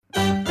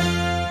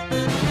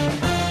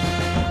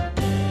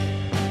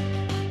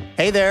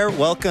Hey there,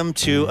 welcome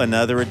to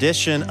another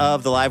edition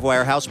of the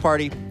Livewire House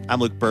Party. I'm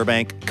Luke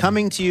Burbank,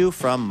 coming to you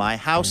from my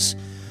house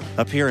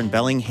up here in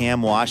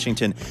Bellingham,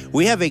 Washington.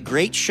 We have a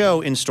great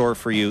show in store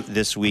for you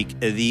this week.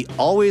 The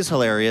always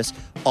hilarious,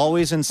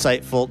 always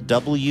insightful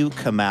W.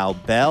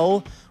 Kamau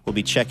Bell will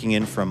be checking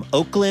in from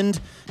Oakland,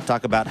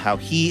 talk about how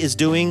he is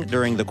doing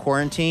during the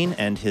quarantine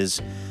and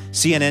his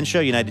CNN show,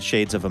 United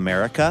Shades of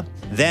America.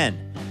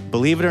 Then,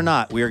 believe it or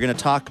not, we are going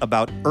to talk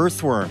about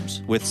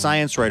earthworms with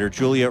science writer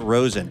Julia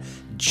Rosen.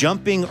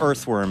 Jumping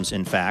earthworms,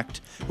 in fact,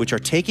 which are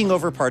taking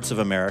over parts of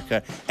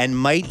America and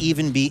might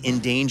even be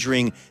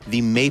endangering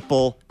the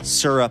maple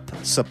syrup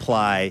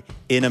supply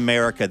in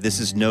America. This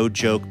is no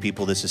joke,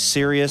 people. This is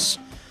serious.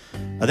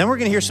 Then we're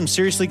going to hear some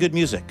seriously good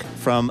music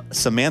from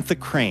Samantha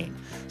Crane.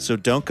 So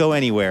don't go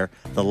anywhere.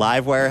 The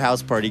Livewire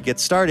House Party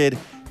gets started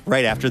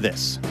right after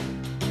this.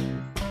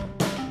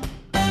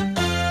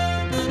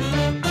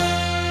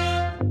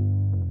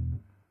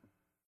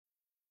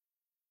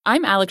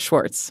 I'm Alex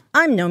Schwartz.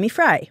 I'm Nomi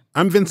Fry.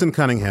 I'm Vincent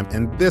Cunningham,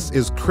 and this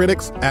is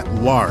Critics at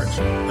Large,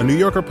 a New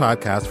Yorker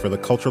podcast for the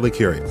culturally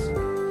curious.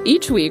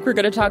 Each week, we're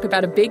going to talk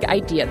about a big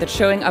idea that's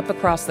showing up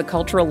across the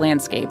cultural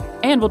landscape,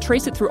 and we'll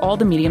trace it through all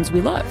the mediums we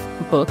love.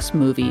 Books,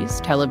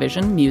 movies,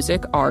 television,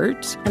 music,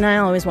 art. And I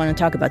always want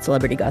to talk about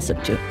celebrity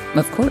gossip, too.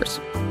 Of course.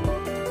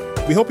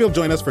 We hope you'll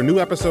join us for new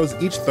episodes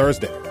each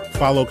Thursday.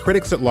 Follow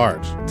Critics at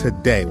Large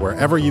today,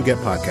 wherever you get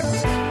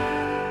podcasts.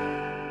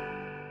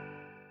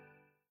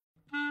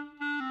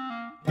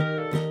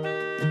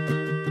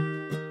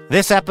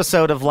 This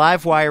episode of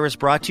Livewire is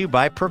brought to you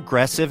by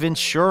Progressive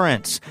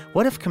Insurance.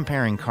 What if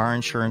comparing car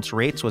insurance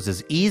rates was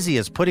as easy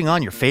as putting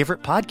on your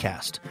favorite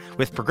podcast?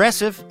 With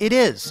Progressive, it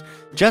is.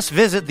 Just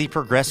visit the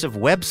Progressive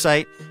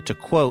website to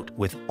quote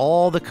with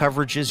all the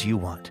coverages you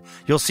want.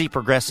 You'll see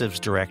Progressive's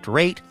direct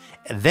rate,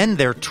 and then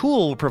their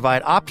tool will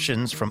provide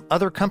options from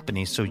other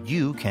companies so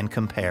you can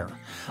compare.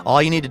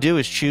 All you need to do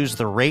is choose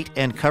the rate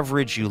and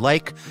coverage you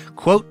like.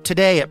 Quote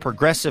today at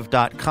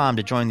Progressive.com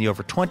to join the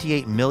over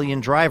 28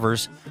 million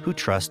drivers who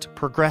trust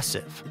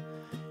Progressive.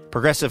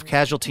 Progressive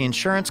Casualty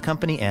Insurance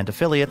Company and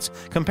affiliates.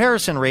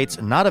 Comparison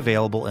rates not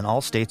available in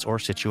all states or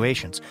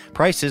situations.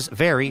 Prices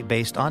vary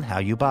based on how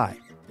you buy.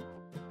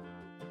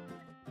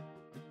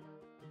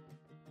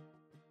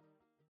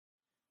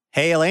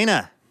 Hey,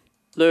 Elena.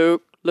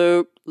 Luke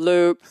Averl,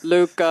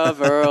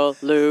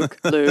 Luke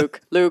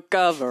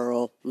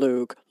Averl,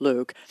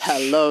 Luke.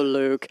 Hello,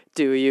 Luke.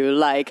 Do you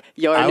like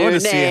your new name? I want to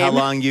see how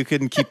long you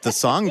can keep the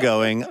song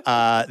going.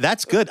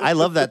 That's good. I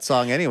love that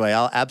song anyway.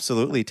 I'll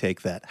absolutely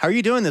take that. How are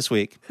you doing this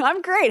week?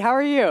 I'm great. How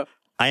are you?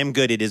 I am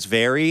good. It is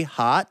very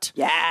hot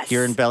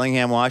here in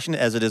Bellingham,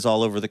 Washington, as it is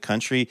all over the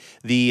country.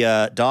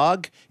 The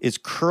dog is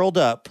curled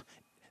up.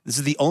 This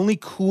is the only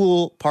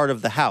cool part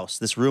of the house,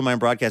 this room I'm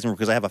broadcasting from,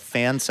 because I have a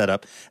fan set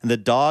up, and the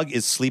dog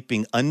is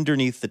sleeping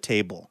underneath the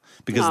table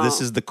because this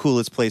is the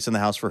coolest place in the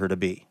house for her to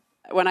be.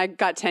 When I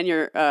got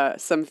tenure,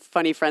 some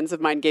funny friends of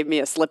mine gave me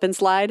a slip and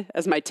slide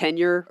as my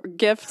tenure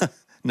gift.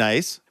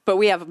 Nice. But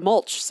we have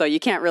mulch, so you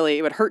can't really,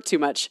 it would hurt too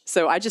much.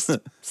 So I just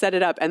set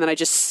it up, and then I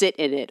just sit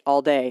in it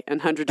all day in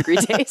 100-degree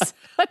days.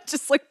 I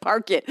just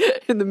park it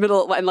in the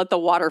middle and let the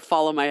water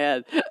follow my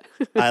head.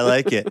 I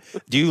like it.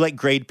 Do you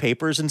grade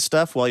papers and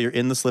stuff while you're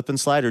in the slip and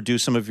slide, or do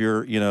some of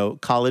your,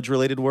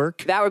 college-related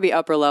work? That would be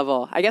upper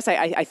level. I guess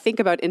I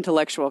think about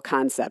intellectual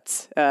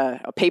concepts,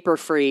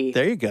 paper-free.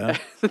 There you go.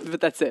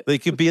 But that's it. You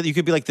could be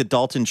like the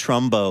Dalton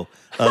Trumbo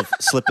of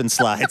slip and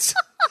slides.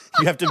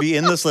 You have to be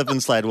in the slip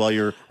and slide while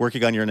you're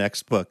working on your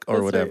next book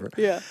or whatever.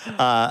 Right.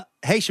 Yeah.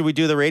 Hey, should we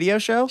do the radio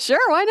show?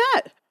 Sure, why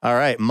not? All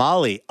right,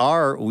 Molly,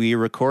 are we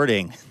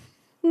recording?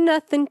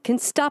 Nothing can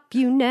stop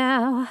you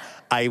now.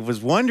 I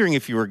was wondering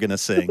if you were going to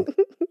sing.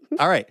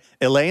 All right,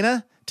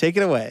 Elena, take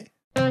it away.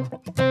 From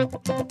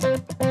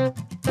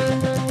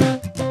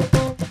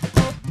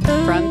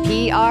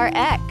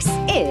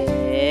PRX,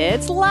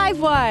 it's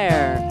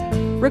Livewire.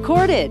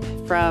 Recorded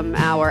from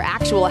our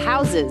actual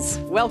houses.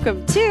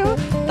 Welcome to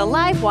the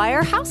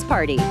Livewire House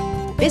Party.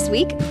 This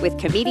week with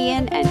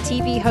comedian and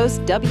TV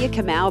host W.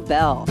 Kamau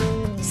Bell,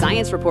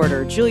 science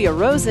reporter Julia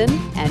Rosen,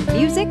 and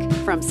music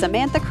from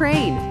Samantha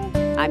Crane.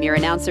 I'm your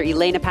announcer,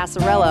 Elena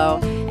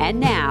Passarello, and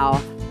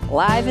now,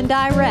 live and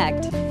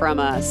direct from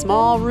a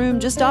small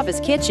room just off his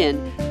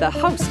kitchen, the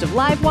host of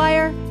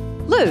Livewire,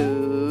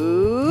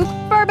 Luke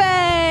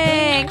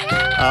Burbank.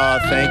 Oh,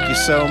 thank you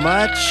so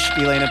much,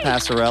 Elena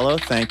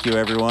Passarello. Thank you,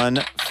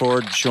 everyone,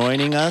 for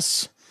joining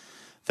us.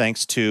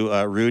 Thanks to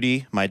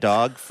Rudy, my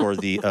dog, for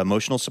the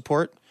emotional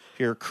support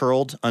here,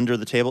 curled under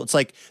the table. It's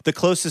like the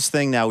closest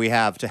thing now we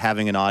have to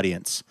having an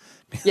audience.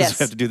 Because Yes.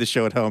 we have to do the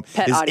show at home.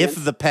 Pet is audience.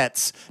 if the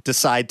pets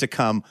decide to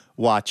come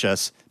watch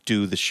us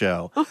do the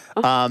show.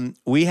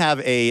 We have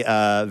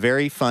a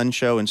very fun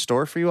show in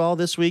store for you all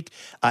this week.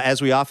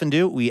 As we often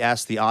do, we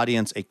ask the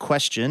audience a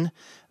question.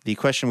 The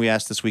question we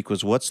asked this week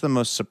was, what's the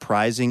most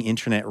surprising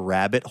internet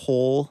rabbit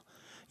hole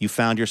you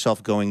found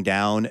yourself going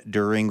down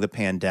during the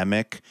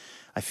pandemic?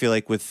 I feel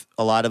like with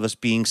a lot of us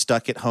being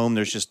stuck at home,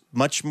 there's just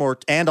much more,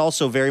 and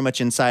also very much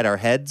inside our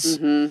heads.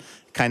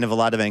 kind of a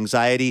lot of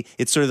anxiety.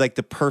 It's sort of like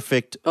the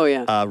perfect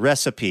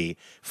recipe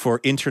for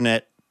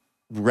internet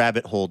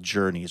rabbit hole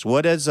journeys.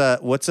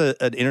 What's an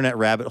internet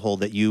rabbit hole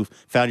that you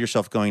found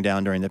yourself going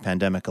down during the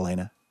pandemic,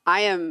 Elena?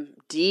 I am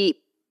deep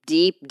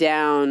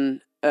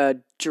down a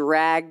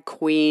drag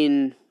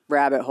queen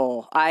rabbit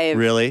hole.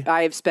 Really?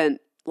 I have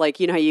spent, like,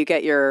 you know how you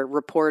get your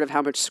report of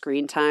how much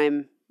screen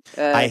time.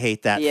 I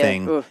hate that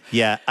thing. Oof.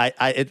 Yeah,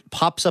 it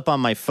pops up on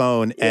my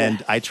phone,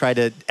 and I try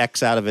to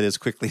X out of it as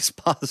quickly as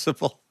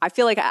possible. I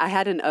feel like I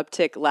had an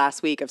uptick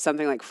last week of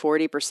something like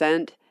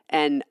 40%,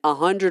 and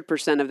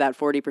 100% of that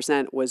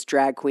 40% was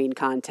drag queen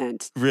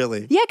content.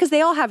 Really? Yeah, because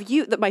they all have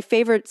my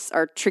favorites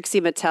are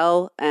Trixie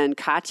Mattel and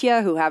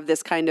Katya, who have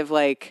this kind of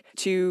like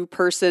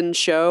 2-person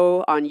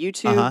show on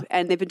YouTube,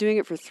 and they've been doing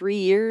it for 3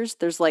 years.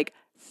 There's like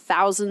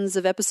thousands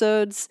of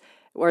episodes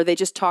where they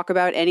just talk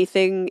about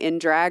anything in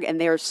drag,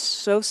 and they are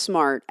so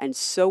smart and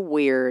so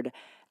weird.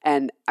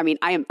 And I mean,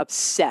 I am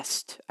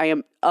obsessed. I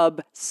am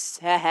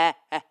obsessed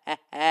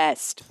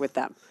with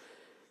them.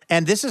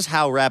 And this is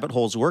how rabbit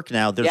holes work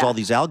now. There's all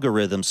these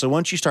algorithms. So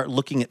once you start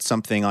looking at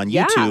something on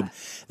YouTube,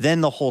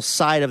 then the whole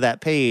side of that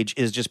page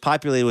is just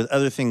populated with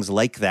other things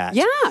like that.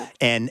 Yeah.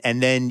 And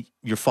then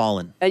you're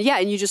fallen. And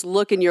and you just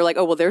look and you're like,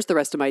 oh, well, there's the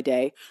rest of my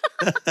day.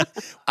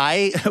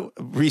 I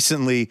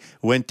recently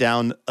went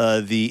down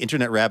the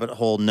internet rabbit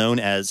hole known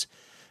as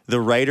the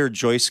writer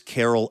Joyce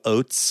Carol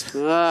Oates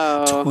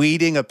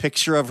tweeting a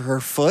picture of her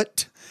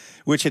foot,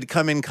 which had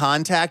come in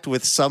contact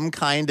with some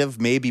kind of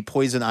maybe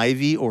poison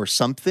ivy or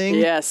something.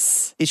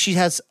 Yes. She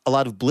has a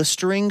lot of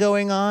blistering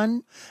going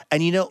on.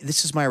 And, you know,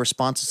 this is my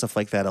response to stuff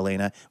like that,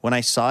 Elena. When I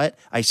saw it,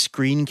 I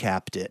screen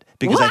capped it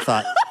because I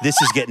thought, this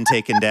is getting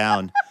taken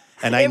down.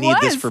 And I need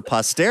this for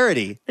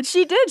posterity. And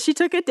she did. She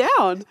took it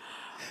down.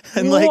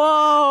 And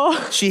Whoa.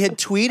 She had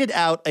tweeted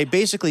out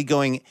basically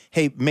going,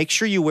 hey, make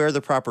sure you wear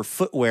the proper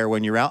footwear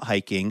when you're out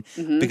hiking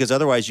because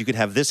otherwise you could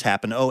have this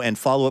happen. Oh, and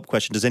follow-up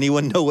question, does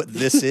anyone know what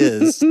this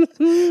is?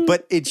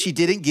 But she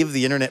didn't give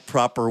the internet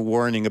proper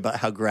warning about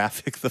how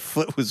graphic the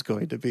foot was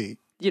going to be.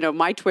 You know,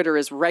 my Twitter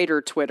is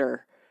writer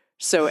Twitter.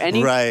 So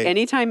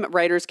anytime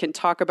writers can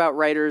talk about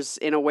writers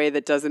in a way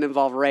that doesn't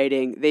involve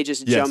writing, they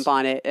just jump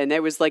on it. And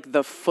it was like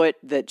the foot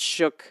that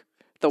shook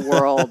the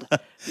world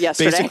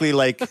yesterday. Basically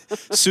like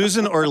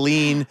Susan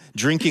Orlean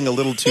drinking a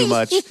little too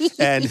much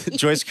and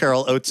Joyce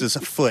Carol Oates'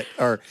 foot.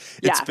 Or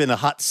it's been a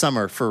hot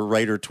summer for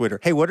writer Twitter.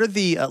 Hey, what are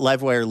the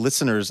Livewire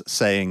listeners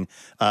saying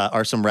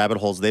are some rabbit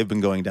holes they've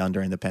been going down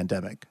during the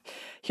pandemic?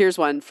 Here's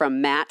one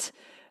from Matt.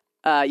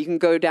 You can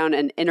go down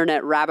an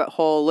internet rabbit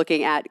hole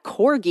looking at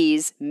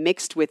corgis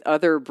mixed with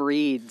other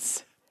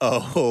breeds.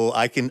 Oh,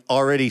 I can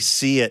already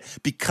see it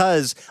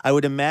because I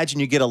would imagine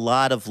you get a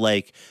lot of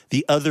like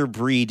the other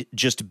breed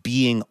just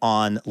being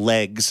on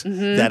legs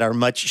that are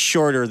much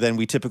shorter than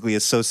we typically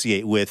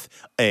associate with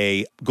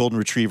a golden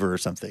retriever or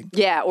something.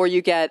 Yeah, or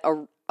you get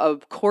a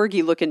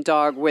corgi-looking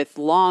dog with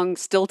long,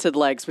 stilted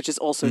legs, which is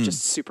also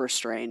just super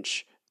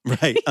strange.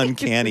 Right,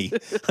 uncanny.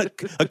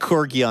 A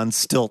corgi on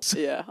stilts.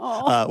 Yeah.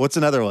 What's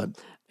another one?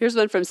 Here's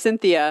one from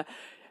Cynthia.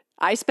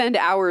 I spend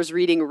hours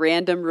reading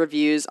random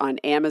reviews on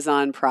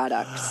Amazon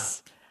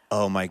products.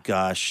 Oh my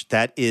gosh,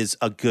 that is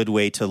a good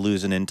way to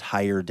lose an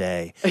entire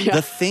day. Yeah.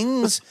 The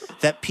things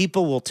that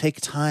people will take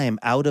time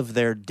out of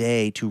their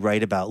day to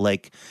write about,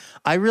 like,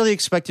 I really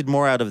expected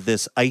more out of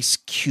this ice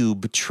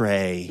cube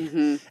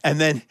tray.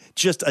 And then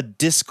just a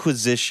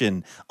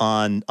disquisition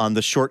on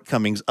the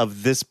shortcomings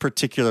of this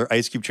particular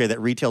ice cube tray that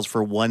retails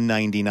for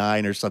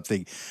 $1.99 or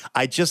something.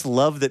 I just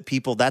love that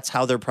people, that's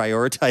how they're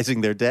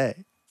prioritizing their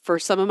day. For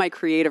some of my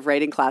creative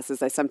writing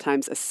classes, I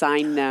sometimes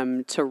assign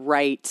them to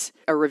write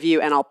a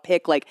review, and I'll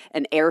pick like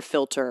an air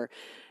filter.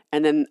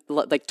 And then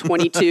like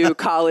 22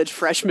 college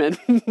freshmen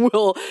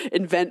will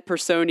invent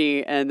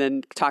Personi and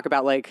then talk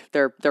about like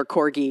their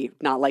corgi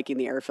not liking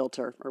the air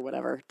filter or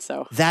whatever.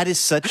 So that is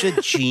such a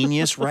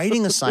genius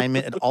writing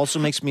assignment. It also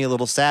makes me a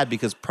little sad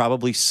because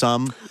probably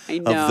some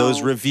of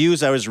those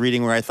reviews I was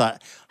reading where I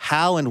thought,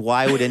 how and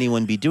why would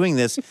anyone be doing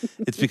this?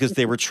 It's because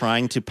they were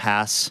trying to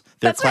pass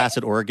their class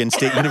at Oregon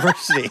State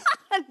University.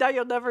 Now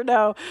you'll never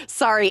know.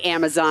 Sorry,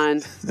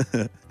 Amazon.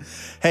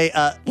 Hey,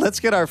 let's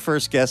get our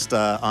first guest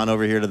on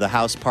over here to the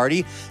house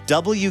party.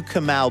 W.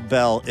 Kamau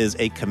Bell is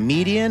a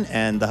comedian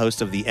and the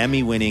host of the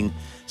Emmy-winning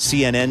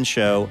CNN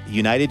show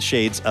United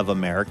Shades of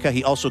America.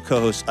 He also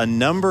co-hosts a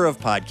number of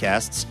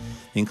podcasts,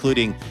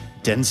 including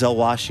Denzel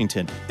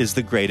Washington is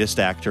the greatest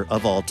actor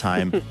of all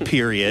time,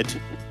 period.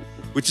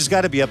 Which has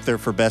got to be up there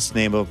for best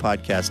name of a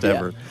podcast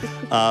ever.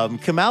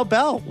 Kamau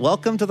Bell,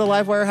 welcome to the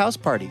Livewire house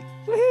party.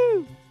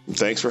 Woohoo!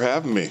 Thanks for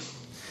having me.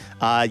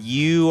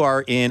 You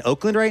are in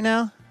Oakland right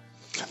now?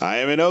 I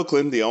am in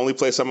Oakland, the only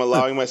place I'm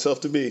allowing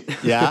myself to be.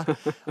 Yeah?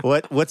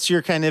 What's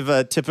your kind of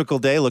a typical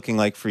day looking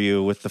like for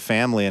you with the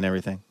family and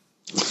everything?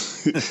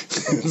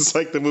 It's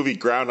like the movie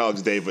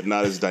Groundhog's Day, but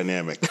not as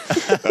dynamic.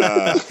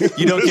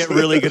 You don't get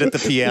really good at the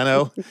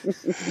piano.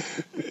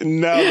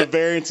 No, the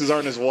variances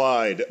aren't as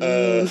wide.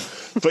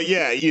 But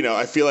yeah,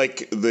 I feel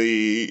like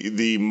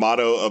the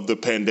motto of the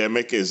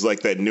pandemic is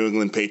like that New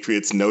England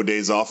Patriots no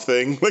days off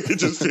thing. Like it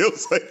just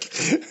feels like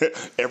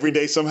every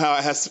day somehow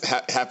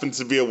it happens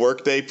to be a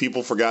work day.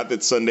 People forgot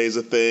that Sunday's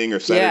a thing or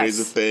Saturday's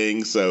a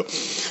thing. So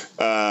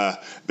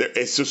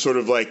it's just sort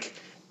of like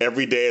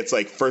every day it's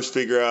like first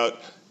figure out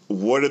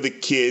what are the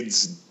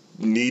kids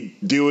need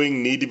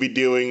to be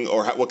doing,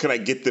 or what can I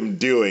get them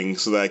doing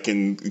so that I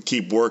can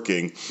keep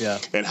working? Yeah.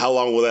 And how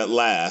long will that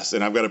last?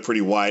 And I've got a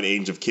pretty wide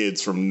range of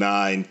kids from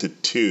 9 to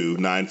 2,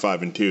 9,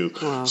 5, and 2.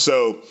 Wow.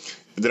 So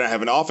then I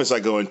have an office I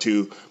go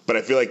into, but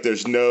I feel like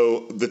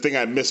the thing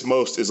I miss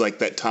most is like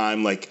that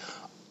time, like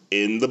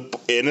in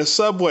a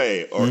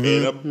subway or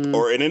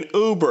in an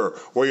Uber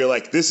where you're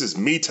like, this is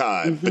me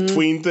time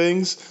between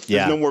things.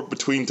 There's no more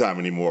between time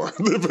anymore.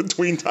 The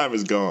between time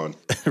is gone.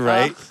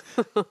 Right.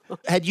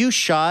 Had you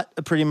shot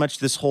pretty much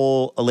this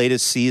whole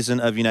latest season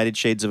of United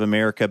Shades of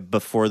America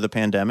before the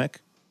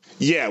pandemic?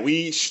 Yeah,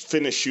 we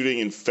finished shooting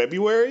in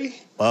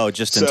February. Oh,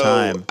 just in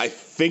time. I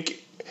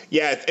think,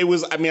 it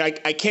was, I mean, I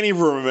can't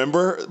even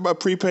remember a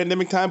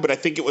pre-pandemic time, but I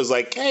think it was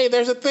like, hey,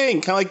 there's a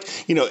thing, kind of like,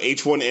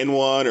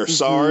 H1N1 or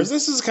SARS.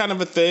 This is kind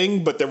of a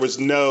thing, but there was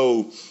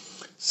no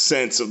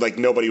sense of like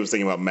nobody was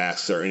thinking about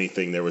masks or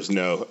anything. There was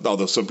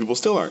although some people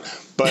still aren't.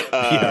 But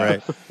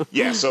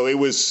so it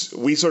was,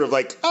 we sort of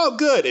like, oh,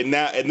 good. And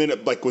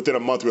then like within a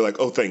month, we were like,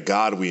 oh, thank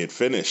God we had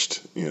finished.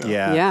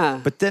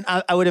 Yeah. But then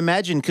I would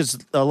imagine, because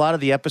a lot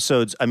of the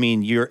episodes, I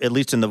mean, you're at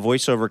least in the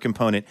voiceover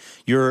component,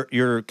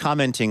 you're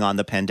commenting on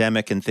the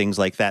pandemic and things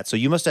like that. So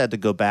you must have had to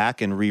go back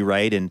and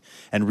rewrite and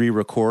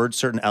re-record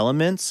certain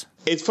elements.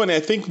 It's funny. I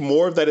think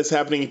more of that is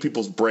happening in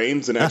people's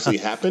brains than actually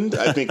happened.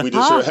 I think we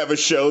just sort of have a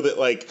show that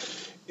like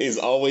is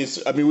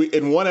always, I mean,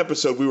 in one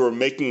episode, we were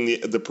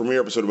making the premiere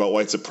episode about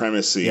white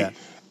supremacy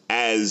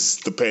as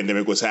the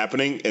pandemic was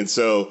happening. And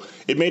so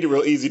it made it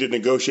real easy to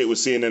negotiate with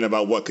CNN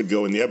about what could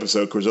go in the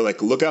episode, because they're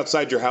like, look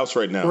outside your house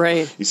right now.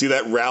 Right. You see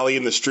that rally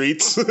in the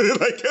streets?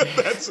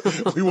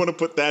 We want to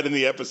put that in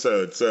the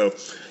episode. So,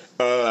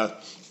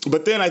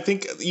 but then I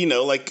think,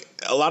 like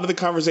a lot of the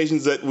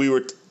conversations that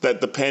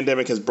the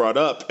pandemic has brought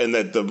up and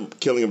that the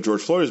killing of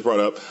George Floyd has brought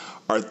up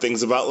are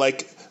things about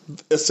like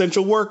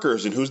essential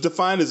workers and who's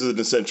defined as an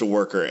essential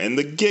worker and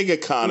the gig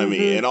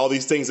economy and all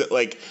these things that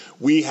like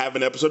we have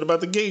an episode about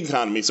the gig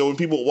economy. So when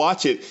people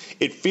watch it,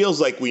 it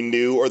feels like we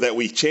knew or that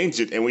we changed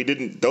it, and we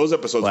didn't. Those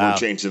episodes weren't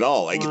changed at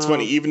all. Like it's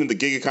funny, even in the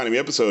gig economy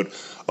episode,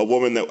 a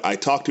woman that I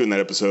talked to in that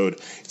episode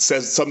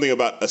says something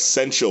about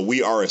essential.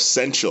 We are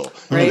essential.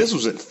 Right. And this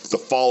was in the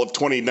fall of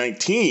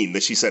 2019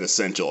 that she said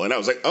essential. And I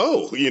was like,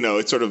 oh,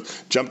 it sort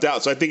of jumped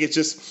out. So I think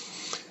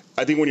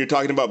I think when you're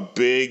talking about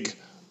big,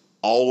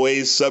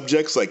 always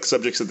subjects, like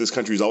subjects that this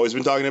country's always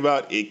been talking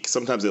about,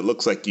 sometimes it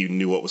looks like you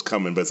knew what was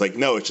coming, but it's like,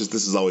 no, it's just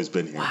this has always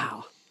been here.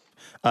 Wow.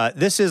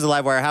 This is the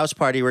Livewire House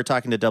Party. We're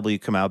talking to W.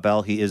 Kamau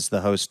Bell. He is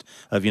the host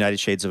of United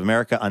Shades of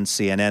America on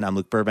CNN. I'm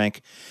Luke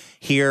Burbank,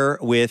 here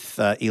with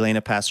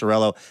Elena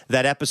Passarello.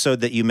 That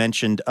episode that you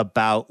mentioned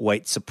about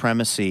white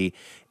supremacy,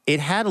 it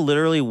had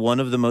literally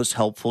one of the most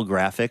helpful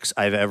graphics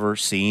I've ever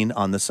seen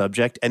on the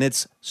subject, and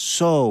it's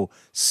so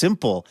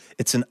simple.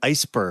 It's an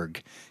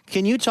iceberg.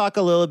 Can you talk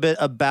a little bit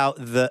about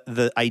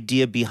the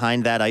idea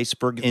behind that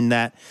iceberg, in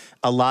that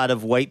a lot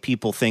of white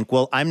people think,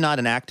 well, I'm not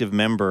an active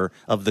member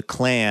of the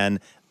Klan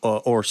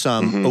or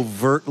some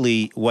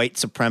overtly white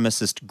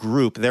supremacist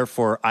group,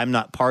 therefore I'm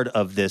not part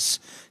of this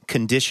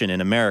condition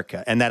in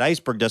America. And that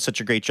iceberg does such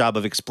a great job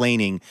of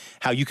explaining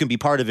how you can be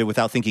part of it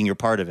without thinking you're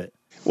part of it.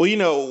 Well,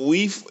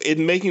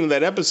 in making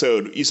that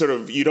episode,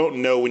 you don't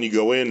know when you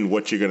go in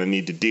what you're going to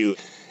need to do.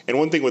 And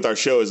one thing with our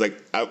show is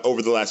like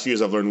over the last few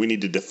years, I've learned we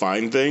need to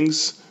define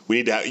things.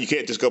 You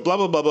can't just go blah,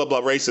 blah, blah, blah,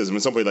 blah, racism.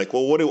 And somebody's like,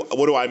 well, what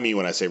do I mean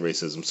when I say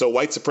racism? So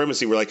white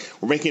supremacy, we're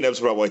making an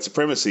episode about white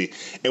supremacy.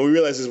 And we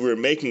realized as we were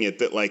making it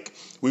that like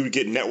we would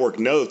get network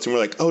notes and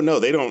we're like, oh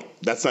no, they don't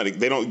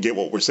get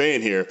what we're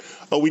saying here.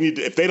 Oh,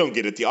 if they don't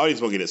get it, the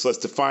audience won't get it. So let's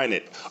define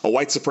it. A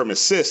white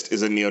supremacist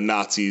is a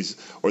neo-Nazis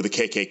or the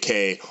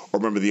KKK or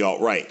member of the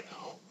alt-right.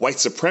 White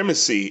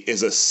supremacy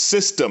is a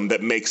system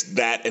that makes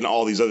that and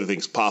all these other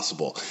things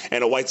possible.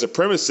 And a white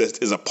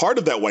supremacist is a part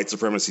of that white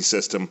supremacy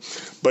system.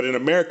 But in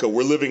America,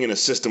 we're living in a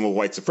system of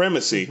white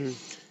supremacy.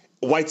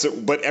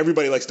 But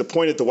everybody likes to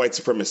point at the white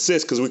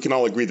supremacists because we can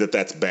all agree that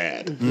that's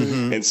bad.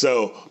 And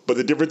so, but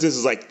the difference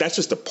is like, that's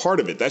just a part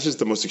of it. That's just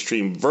the most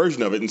extreme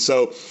version of it. And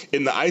so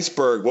in the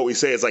iceberg, what we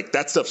say is like,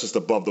 that stuff's just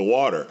above the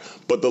water.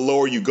 But the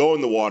lower you go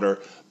in the water,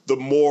 the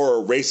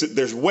more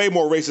there's way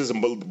more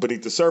racism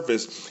beneath the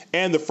surface,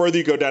 and the further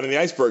you go down in the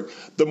iceberg,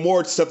 the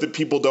more stuff that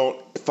people don't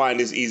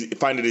find it as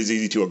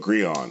easy to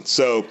agree on.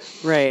 So,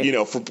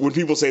 when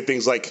people say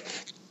things like,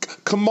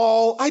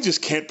 Kamal, I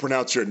just can't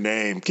pronounce your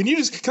name. Can I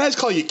just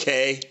call you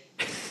Kay?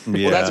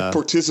 Well, that's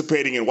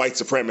participating in white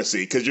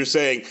supremacy because you're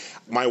saying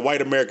my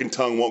white American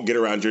tongue won't get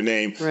around your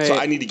name, so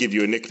I need to give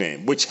you a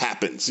nickname, which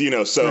happens,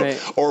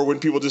 or when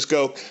people just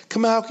go,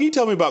 Kamau, can you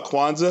tell me about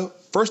Kwanzaa?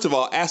 First of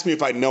all, ask me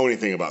if I know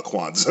anything about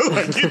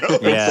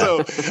Kwanzaa. So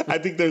I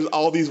think there's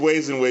all these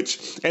ways in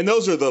which, and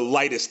those are the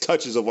lightest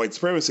touches of white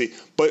supremacy,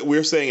 but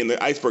we're saying in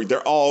the iceberg,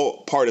 they're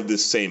all part of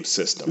this same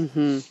system.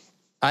 Mm-hmm.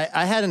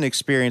 I had an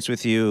experience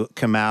with you,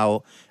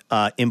 Kamau,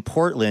 in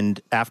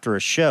Portland after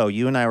a show.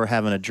 You and I were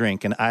having a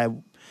drink, and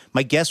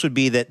my guess would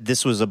be that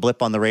this was a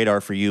blip on the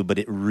radar for you, but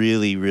it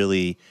really,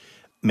 really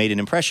made an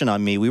impression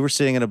on me. We were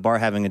sitting at a bar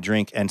having a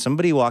drink, and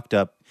somebody walked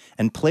up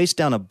and placed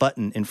down a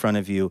button in front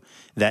of you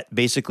that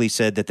basically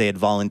said that they had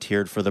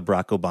volunteered for the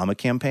Barack Obama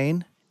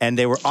campaign. And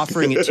they were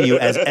offering it to you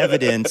as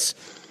evidence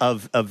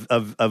of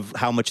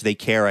how much they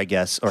care, I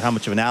guess, or how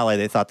much of an ally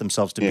they thought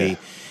themselves to be.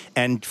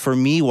 And for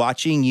me,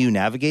 watching you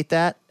navigate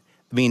that,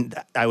 I mean,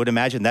 I would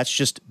imagine that's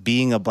just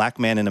being a black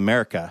man in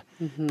America.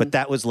 Mm-hmm. But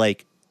that was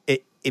like,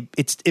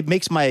 it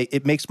makes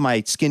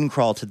my skin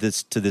crawl to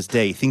this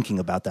day thinking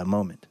about that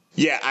moment.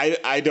 Yeah,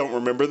 I don't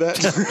remember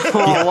that.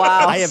 Oh,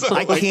 wow. I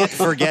can't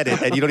forget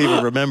it, and you don't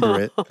even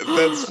remember it.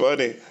 That's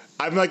funny.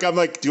 I'm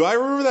like, do I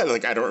remember that?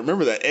 Like, I don't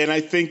remember that. And I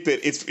think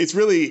that it's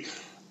really,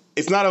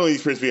 it's not only the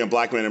experience being a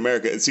black man in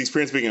America, it's the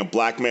experience being a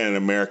black man in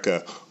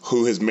America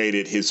who has made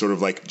it his sort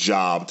of like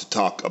job to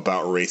talk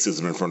about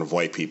racism in front of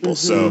white people.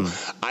 Mm-hmm. So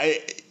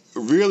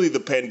really the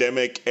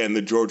pandemic and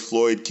the George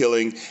Floyd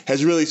killing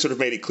has really sort of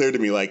made it clear to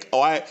me, like,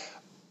 a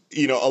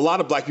lot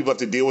of black people have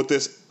to deal with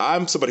this.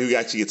 I'm somebody who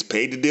actually gets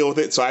paid to deal with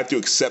it, so I have to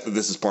accept that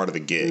this is part of the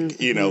gig.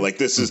 Mm-hmm.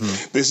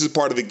 This is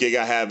part of the gig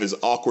I have is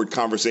awkward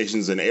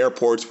conversations in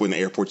airports when the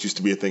airports used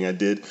to be a thing I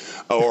did,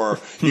 or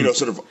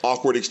sort of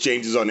awkward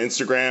exchanges on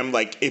Instagram.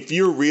 Like if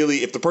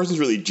the person's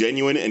really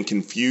genuine and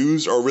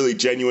confused, or really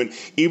genuine,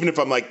 even if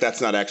I'm like that's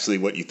not actually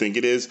what you think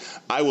it is,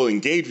 I will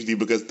engage with you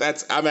because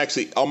I'm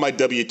actually on my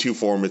W-2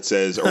 form. It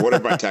says, or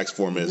whatever my tax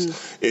form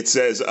is, it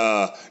says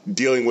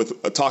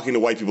talking to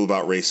white people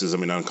about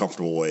racism in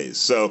uncomfortable ways.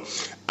 So,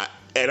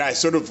 I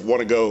sort of want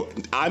to go,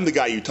 I'm the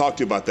guy you talk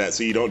to about that,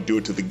 so you don't do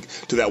it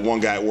to that one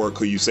guy at work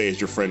who you say is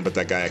your friend, but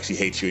that guy actually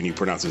hates you and you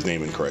pronounce his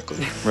name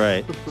incorrectly.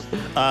 Right.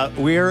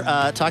 We're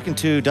talking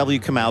to W.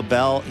 Kamau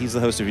Bell. He's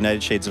the host of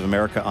United Shades of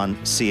America on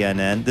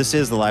CNN. This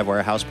is the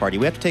Livewire House Party.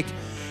 We have to take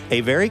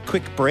a very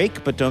quick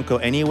break, but don't go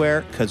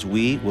anywhere because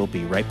we will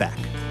be right back.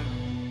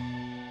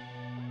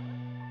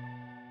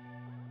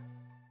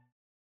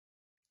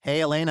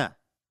 Hey, Elena.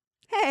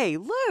 Hey,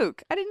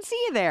 Luke, I didn't see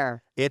you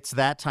there. It's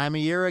that time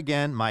of year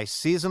again. My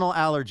seasonal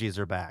allergies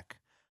are back.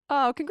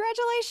 Oh,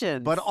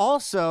 congratulations. But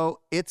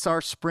also, it's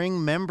our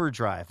spring member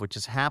drive, which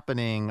is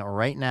happening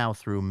right now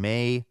through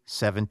May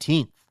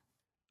 17th.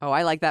 Oh,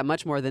 I like that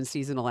much more than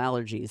seasonal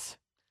allergies.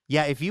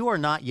 Yeah, if you are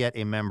not yet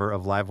a member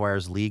of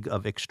Livewire's League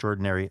of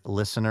Extraordinary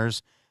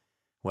Listeners,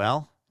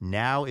 well,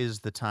 now is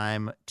the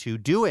time to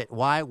do it.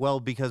 Why? Well,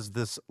 because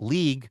this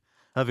League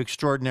of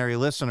Extraordinary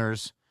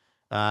Listeners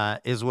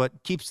is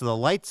what keeps the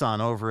lights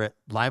on over at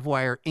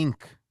Livewire Inc.,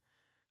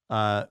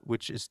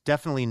 which is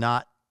definitely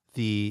not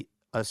the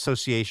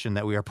association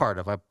that we are part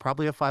of. I'm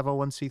probably a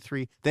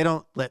 501c3. They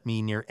don't let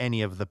me near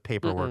any of the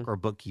paperwork or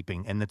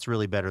bookkeeping, and it's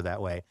really better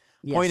that way.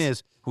 Yes. Point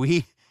is,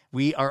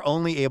 we are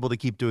only able to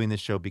keep doing this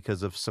show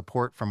because of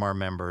support from our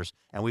members,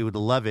 and we would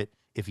love it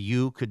if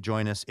you could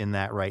join us in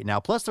that right now.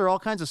 Plus, there are all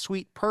kinds of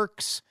sweet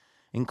perks,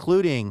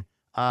 including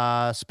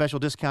special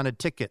discounted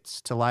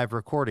tickets to live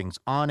recordings,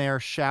 on-air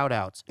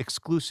shout-outs,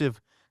 exclusive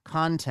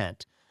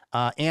content.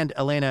 And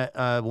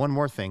Elena, one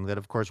more thing that,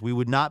 of course, we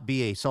would not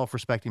be a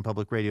self-respecting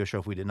public radio show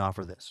if we didn't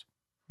offer this.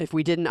 If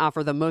we didn't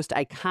offer the most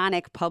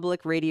iconic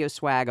public radio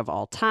swag of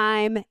all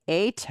time,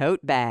 a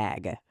tote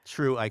bag.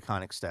 True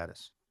iconic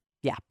status.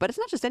 Yeah, but it's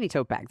not just any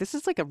tote bag. This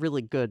is like a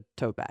really good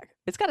tote bag.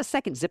 It's got a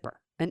second zipper,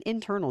 an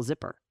internal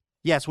zipper.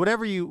 Yes,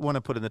 whatever you want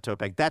to put in the tote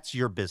bag, that's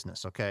your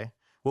business, okay?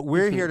 What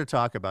we're here to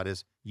talk about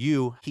is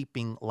you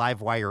keeping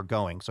Livewire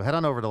going. So head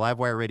on over to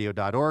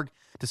livewireradio.org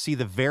to see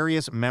the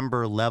various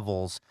member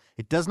levels.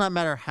 It does not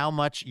matter how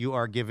much you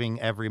are giving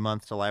every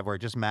month to Livewire.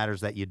 It just matters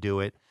that you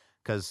do it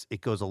because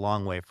it goes a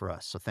long way for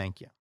us. So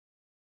thank you.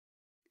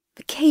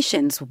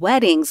 Vacations,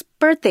 weddings,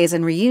 birthdays,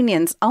 and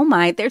reunions. Oh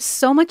my, there's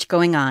so much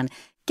going on.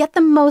 Get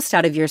the most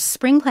out of your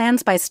spring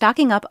plans by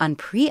stocking up on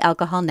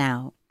pre-alcohol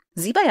now.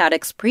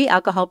 ZBiotics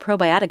Pre-Alcohol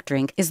Probiotic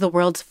Drink is the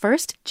world's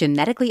first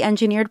genetically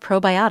engineered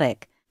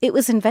probiotic. It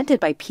was invented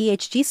by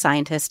PhD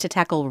scientists to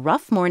tackle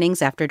rough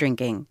mornings after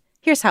drinking.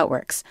 Here's how it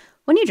works.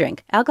 When you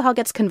drink, alcohol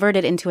gets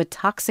converted into a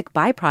toxic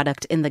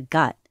byproduct in the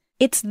gut.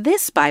 It's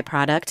this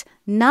byproduct,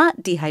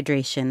 not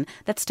dehydration,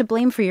 that's to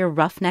blame for your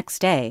rough next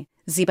day.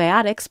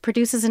 ZBiotics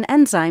produces an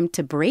enzyme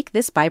to break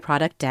this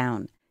byproduct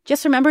down.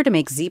 Just remember to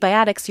make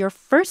ZBiotics your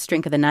first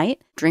drink of the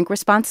night, drink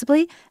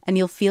responsibly, and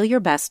you'll feel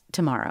your best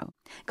tomorrow.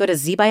 Go to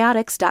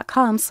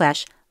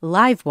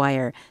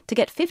zbiotics.com/livewire to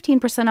get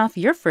 15% off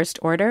your first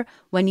order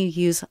when you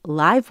use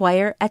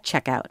Livewire at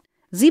checkout.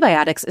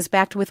 ZBiotics is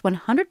backed with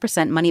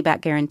 100%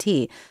 money-back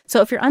guarantee,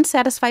 so if you're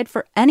unsatisfied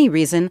for any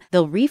reason,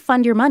 they'll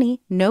refund your money,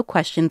 no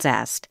questions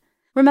asked.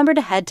 Remember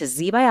to head to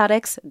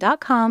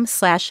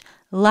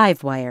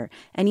zbiotics.com/livewire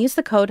and use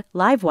the code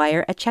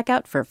LIVEWIRE at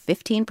checkout for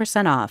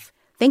 15% off.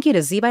 Thank you to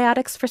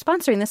ZBiotics for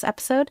sponsoring this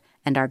episode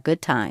and our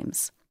good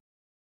times.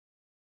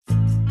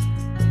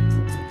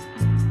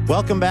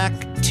 Welcome back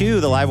to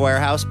the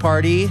Livewire House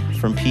Party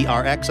from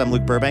PRX. I'm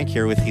Luke Burbank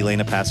here with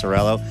Elena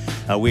Passarello.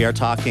 We are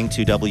talking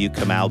to W.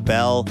 Kamau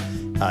Bell.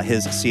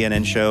 His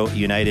CNN show,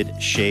 United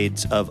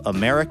Shades of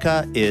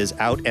America, is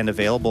out and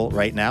available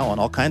right now on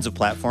all kinds of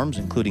platforms,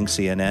 including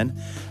CNN.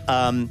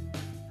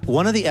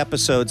 One of the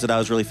episodes that I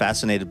was really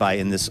fascinated by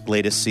in this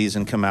latest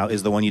season, Kamau,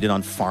 is the one you did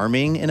on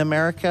farming in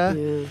America.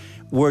 Yeah.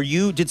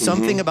 Did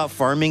something about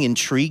farming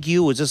intrigue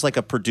you? Was this like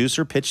a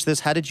producer pitched this?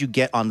 How did you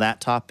get on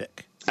that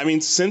topic? I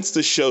mean, since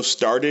the show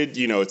started,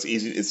 it's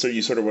easy. So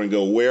you sort of want to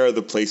go, where are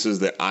the places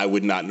that I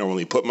would not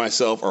normally put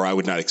myself or I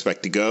would not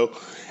expect to go?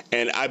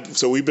 And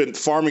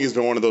farming has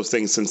been one of those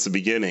things since the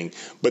beginning.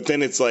 But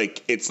then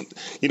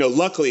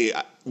luckily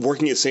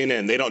working at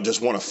CNN, they don't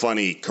just want a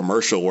funny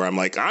commercial where I'm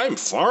like, I'm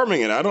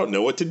farming and I don't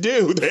know what to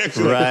do. They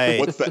actually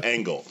what's the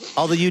angle?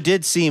 Although you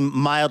did seem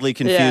mildly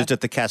confused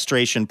at the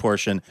castration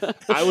portion.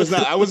 I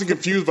wasn't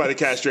confused by the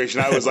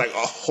castration. I was like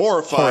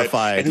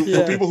horrified. And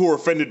for people who were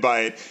offended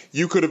by it,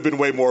 you could have been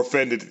way more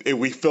offended.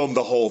 We filmed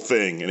the whole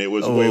thing and it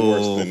was way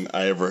worse than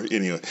I ever,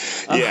 anyway.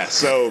 Yeah.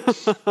 So,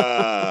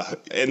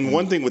 and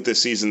one thing with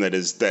this season that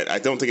I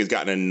don't think has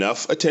gotten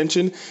enough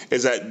attention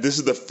is that this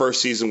is the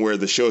first season where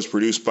the show is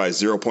produced by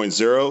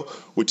 0.0,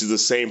 which is the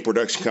same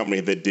production company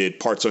that did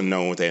Parts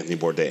Unknown with Anthony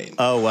Bourdain.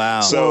 Oh,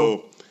 wow.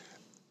 So,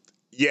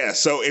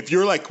 so if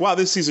you're like, wow,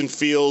 this season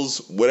feels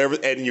whatever,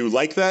 and you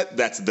like that,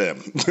 that's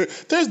them.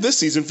 This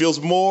season feels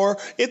more,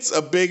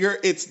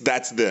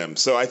 that's them.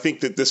 So I think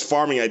that this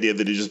farming idea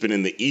that has just been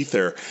in the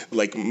ether,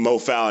 like Mo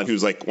Fallon,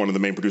 who's like one of the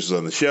main producers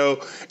on the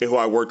show, and who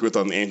I worked with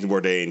on the Anthony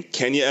Bourdain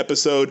Kenya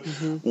episode,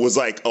 was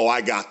like, oh,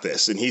 I got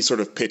this. And he sort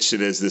of pitched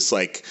it as this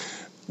like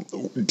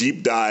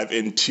deep dive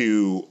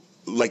into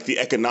like the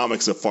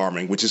economics of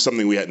farming, which is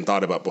something we hadn't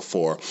thought about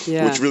before,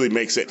 which really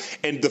makes it.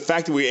 And the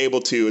fact that we were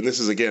able to, and this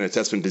is again a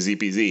testament to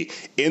ZPZ,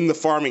 in the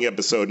farming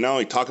episode, not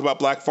only talk about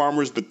black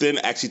farmers, but then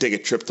actually take a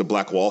trip to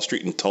Black Wall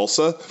Street in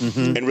Tulsa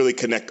and really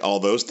connect all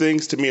those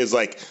things, to me is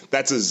like,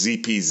 that's a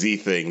ZPZ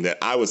thing that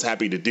I was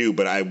happy to do,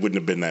 but I wouldn't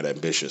have been that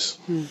ambitious.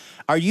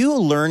 Are you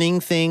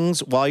learning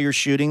things while you're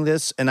shooting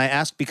this? And I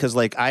ask because,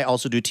 like, I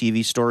also do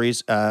TV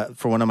stories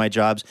for one of my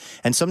jobs.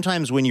 And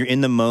sometimes when you're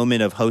in the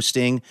moment of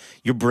hosting,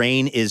 your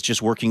brain is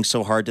just working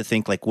so hard to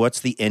think, like,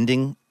 what's the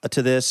ending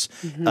to this?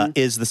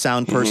 Is the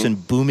sound person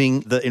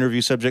booming the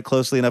interview subject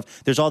closely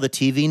enough? There's all the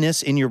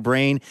TV-ness in your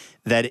brain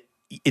that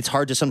it's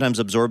hard to sometimes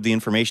absorb the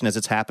information as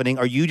it's happening.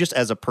 Are you just,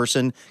 as a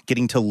person,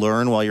 getting to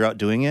learn while you're out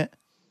doing it?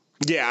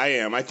 Yeah, I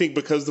am. I think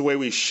because the way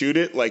we shoot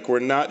it, like we're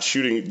not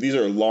shooting, these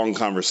are long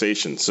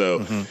conversations.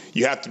 So I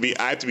have to be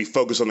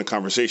focused on the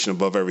conversation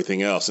above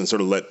everything else and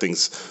sort of let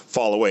things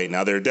fall away.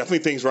 Now, there are definitely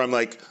things where I'm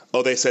like,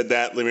 oh, they said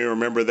that, let me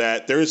remember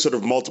that. There is sort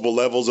of multiple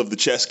levels of the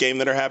chess game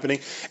that are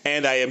happening.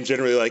 And I am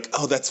generally like,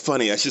 oh, that's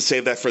funny. I should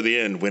save that for the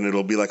end when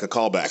it'll be like a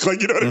callback.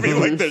 Like, you know what I mean?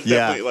 Like there's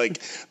definitely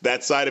like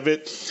that side of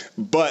it.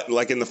 But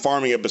like in the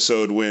farming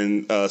episode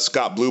when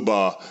Scott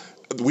Blubaugh,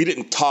 we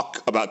didn't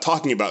talk about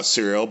talking about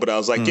cereal, but I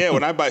was like,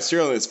 when I buy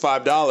cereal and it's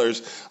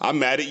 $5, I'm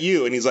mad at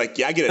you. And he's like,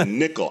 yeah, I get a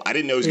nickel. I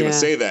didn't know he was going to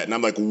say that. And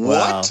I'm like,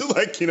 what? Wow.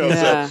 Like,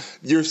 so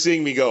you're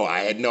seeing me go, I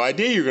had no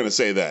idea you were going to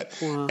say that.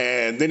 Wow.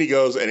 And then he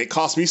goes, and it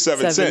cost me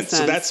 7 cents.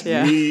 So that's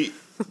me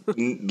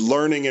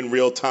learning in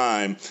real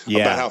time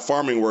about how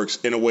farming works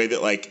in a way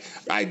that like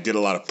I did a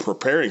lot of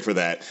preparing for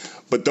that.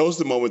 But those are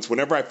the moments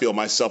whenever I feel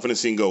myself in a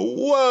scene go,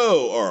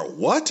 whoa, or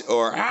what,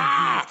 or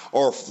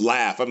or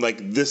laugh. I'm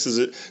like, this is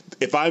it.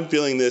 If I'm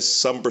feeling this,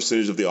 some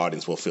percentage of the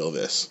audience will feel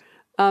this.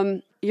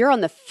 You're on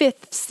the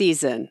 5th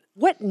season.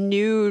 What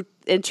new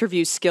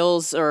interview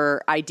skills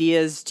or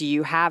ideas do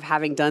you have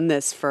having done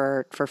this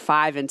for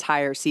 5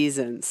 entire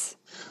seasons?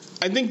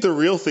 I think the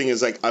real thing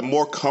is like I'm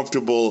more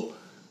comfortable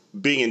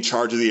being in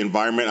charge of the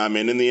environment I'm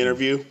in the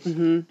interview.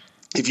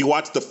 If you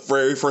watch the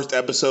very first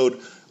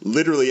episode,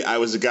 literally, I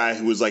was a guy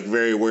who was like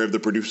very aware of the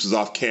producers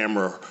off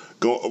camera,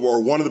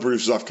 or one of the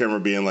producers off camera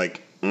being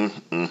like, well,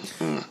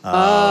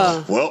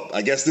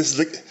 I guess this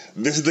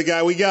is the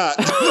guy we got.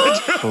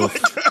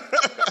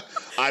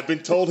 I've been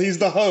told he's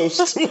the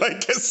host.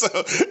 Like,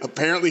 so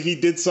apparently he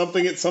did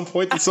something at some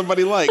point that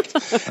somebody liked.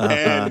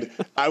 And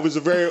I was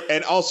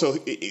and also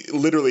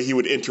literally he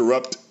would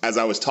interrupt as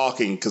I was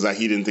talking because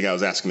he didn't think I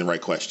was asking the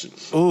right question.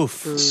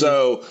 Oof.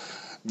 So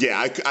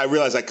yeah, I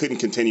realized I couldn't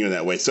continue in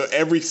that way. So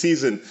every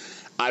season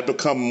I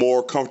become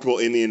more comfortable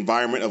in the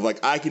environment of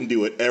like, I can do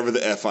whatever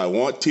the F I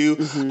want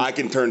to. I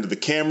can turn to the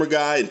camera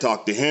guy and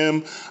talk to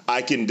him.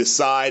 I can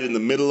decide in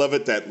the middle of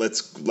it that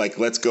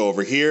let's go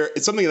over here.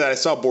 It's something that I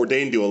saw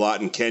Bourdain do a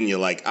lot in Kenya.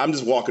 Like, I'm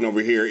just walking over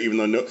here,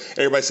 even though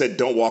everybody said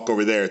don't walk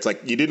over there. It's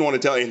like, you didn't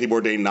want to tell Anthony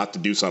Bourdain not to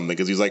do something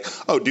because he's like,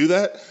 oh, do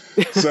that?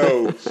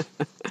 So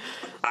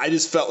I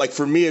just felt like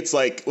for me, it's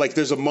like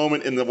there's a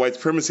moment in the white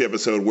supremacy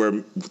episode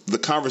where the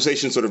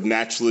conversation sort of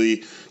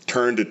naturally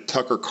turned to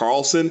Tucker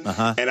Carlson.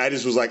 And I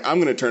just was like, I'm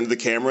going to turn to the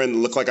camera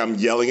and look like I'm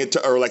yelling at,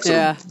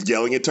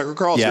 yelling at Tucker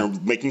Carlson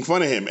or making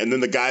fun of him. And then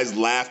the guys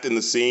laughed in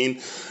the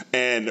scene,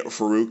 and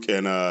Farouk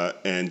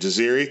and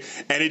Jaziri.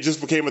 And it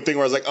just became a thing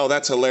where I was like, oh,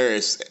 that's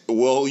hilarious.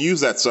 We'll use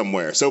that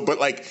somewhere. So, but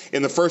like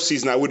in the first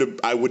season, I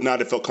would not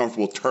have felt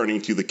comfortable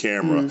turning to the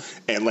camera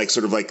and like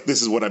sort of like,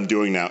 this is what I'm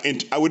doing now.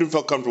 And I would have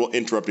felt comfortable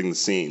interrupting the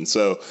scene.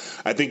 So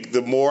I think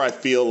the more I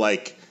feel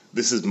like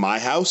this is my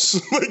house,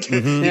 like,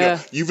 you know,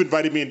 you've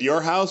invited me into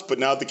your house, but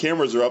now that the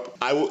cameras are up,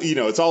 I will, you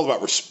know, it's all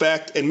about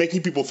respect and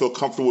making people feel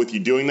comfortable with you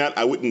doing that.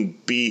 I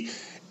wouldn't be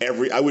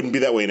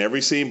that way in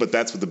every scene, but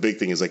that's what the big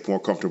thing is, like more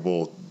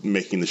comfortable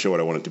making the show what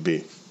I want it to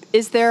be.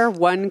 Is there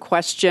one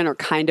question or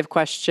kind of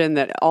question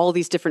that all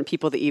these different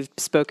people that you've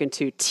spoken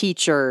to,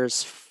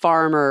 teachers,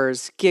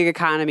 farmers, gig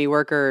economy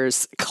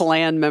workers,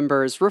 Klan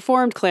members,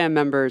 reformed Klan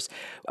members,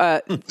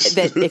 that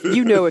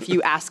if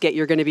you ask it,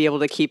 you're going to be able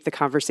to keep the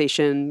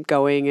conversation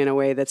going in a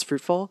way that's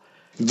fruitful?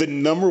 The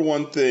number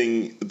one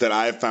thing that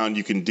I've found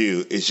you can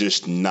do is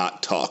just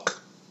not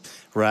talk.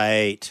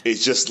 Right.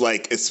 It's just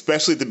like,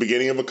 especially at the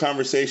beginning of a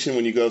conversation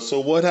when you go, so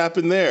what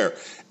happened there?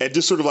 And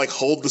just sort of like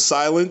hold the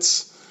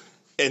silence.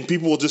 And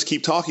people will just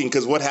keep talking,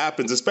 because what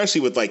happens,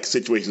 especially with like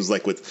situations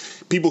like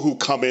with people who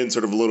come in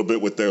sort of a little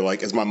bit with their,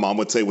 like, as my mom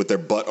would say, with their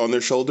butt on their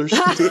shoulders.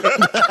 I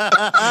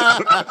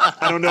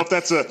don't know if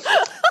that's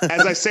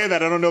as I say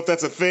that, I don't know if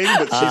that's a thing,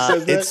 but she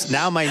says that. It's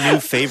now my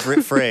new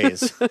favorite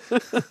phrase.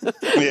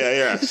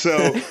 Yeah.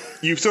 So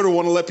you sort of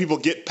want to let people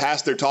get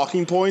past their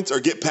talking points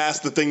or get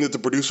past the thing that the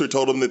producer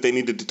told them that they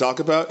needed to talk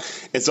about.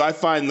 And so I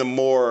find the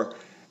more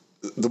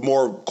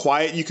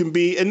quiet you can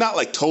be, and not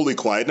like totally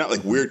quiet, not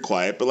like weird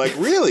quiet, but like,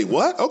 really,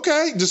 what?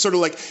 Okay. Just sort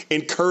of like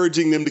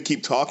encouraging them to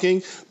keep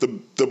talking,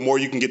 the more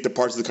you can get to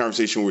parts of the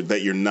conversation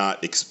that you're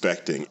not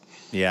expecting.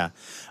 Yeah.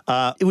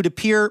 It would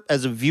appear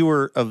as a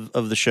viewer of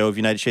the show of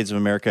United Shades of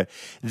America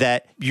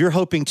that you're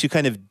hoping to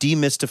kind of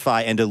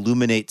demystify and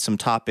illuminate some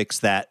topics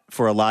that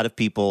for a lot of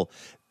people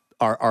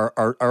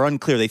are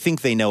unclear. They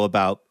think they know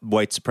about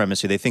white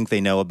supremacy. They think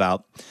they know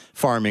about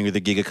farming or the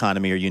gig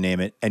economy or you name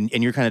it. And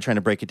you're kind of trying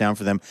to break it down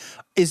for them.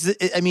 Is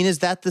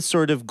that the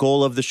sort of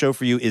goal of the show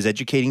for you, is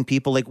educating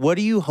people? Like, what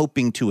are you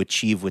hoping to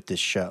achieve with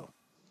this show?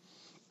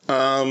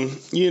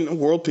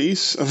 World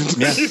peace.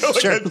 Yeah,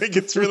 sure. I think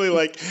it's really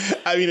like,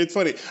 I mean, it's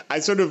funny. I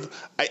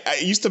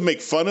used to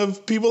make fun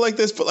of people like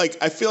this, but like,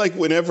 I feel like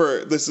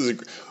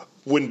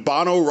when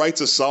Bono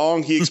writes a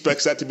song, he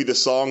expects that to be the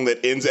song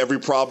that ends every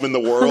problem in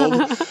the world.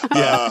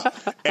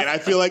 And I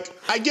feel like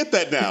I get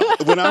that now.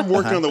 When I'm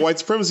working on the white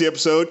supremacy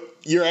episode,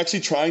 I'm actually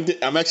trying to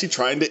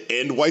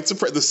end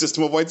the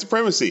system of white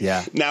supremacy.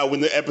 Yeah. Now, when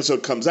the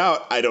episode comes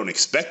out, I don't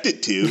expect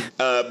it to.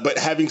 But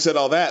having said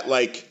all that,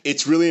 like,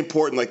 it's really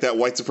important, like that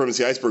white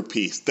supremacy iceberg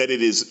piece, that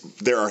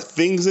there are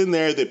things in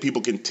there that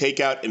people can take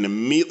out and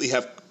immediately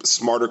have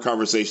smarter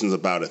conversations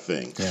about a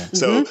thing. Yeah.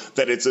 So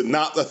that it's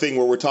not a thing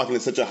where we're talking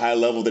at such a high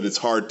level that it's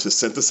hard to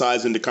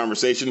synthesize into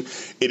conversation.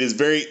 It is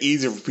very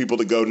easy for people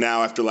to go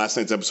now, after last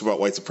night's episode about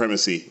white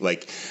supremacy,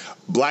 like,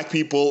 Black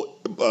people,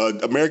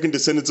 American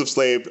descendants of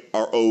slaves,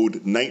 are owed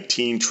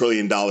 $19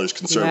 trillion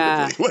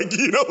conservatively.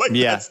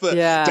 Yeah. That's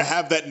to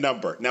have that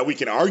number. Now, we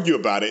can argue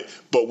about it,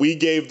 but we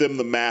gave them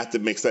the math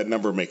that makes that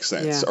number make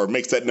sense, or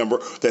makes that number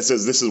that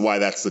says this is why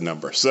that's the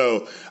number.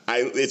 So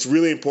it's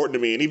really important to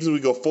me. And even as we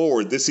go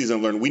forward this season,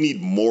 I've learned we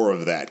need more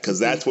of that, because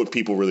that's what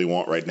people really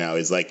want right now,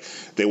 is like,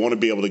 they want to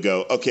be able to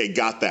go, okay,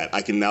 got that.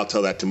 I can now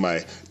tell that to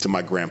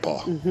my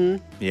grandpa.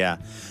 Yeah.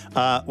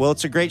 Well,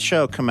 it's a great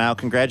show, Kamau.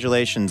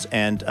 Congratulations.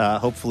 And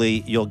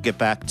hopefully you'll get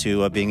back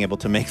to being able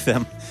to make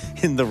them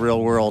in the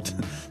real world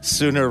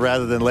sooner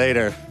rather than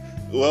later.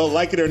 Well,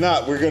 like it or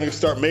not, we're going to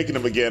start making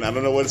them again. I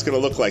don't know what it's going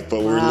to look like,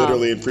 but we're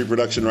literally in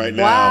pre-production right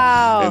now.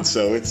 Wow. And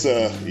so it's,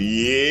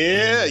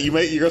 you're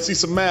going to see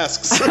some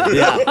masks.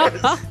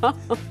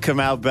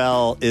 Kamau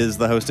Bell is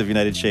the host of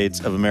United Shades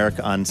of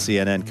America on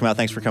CNN. Kamau,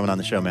 thanks for coming on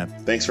the show, man.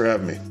 Thanks for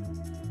having me.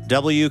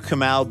 W.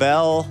 Kamau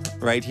Bell,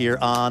 right here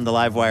on the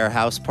Livewire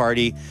House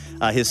Party.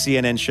 His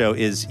CNN show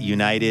is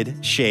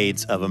United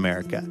Shades of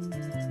America.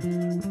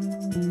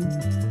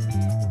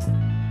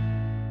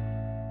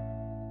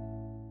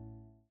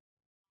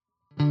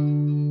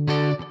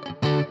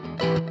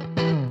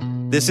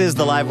 This is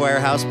the Livewire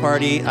House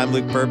Party. I'm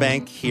Luke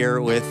Burbank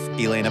here with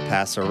Elena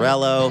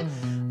Passarello.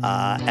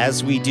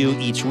 As we do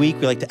each week,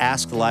 we like to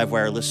ask the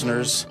Livewire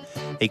listeners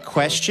a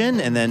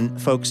question, and then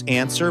folks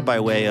answer by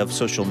way of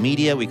social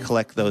media. We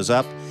collect those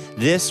up.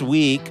 This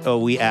week,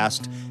 we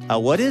asked,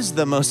 what is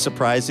the most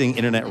surprising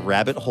internet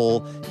rabbit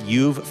hole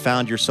you've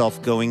found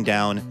yourself going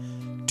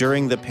down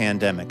during the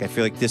pandemic? I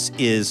feel like this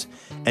is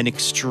an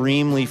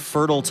extremely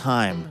fertile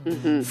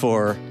time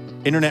for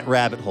internet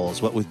rabbit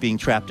holes, what with being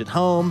trapped at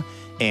home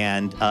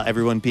and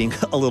everyone being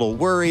a little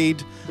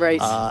worried.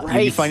 Right.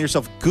 You find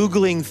yourself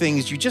Googling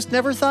things you just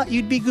never thought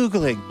you'd be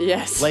Googling.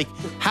 Yes. Like,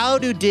 how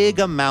to dig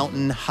a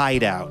mountain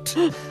hideout.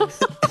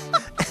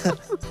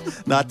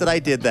 Not that I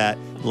did that.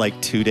 like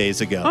 2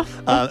 days ago.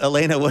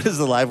 Elena, what is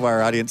the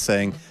Livewire audience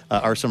saying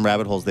are some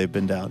rabbit holes they've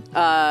been down?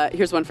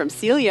 Here's one from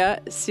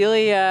Celia.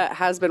 Celia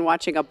has been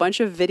watching a bunch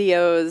of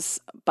videos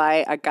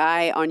by a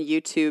guy on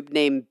YouTube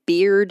named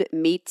Beard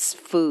Meets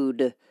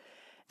Food.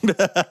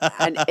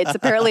 And it's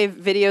apparently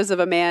videos of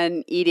a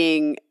man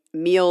eating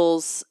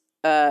meals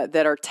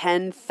that are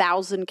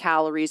 10,000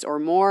 calories or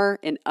more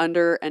in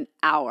under an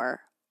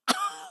hour.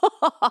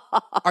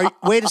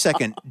 Wait a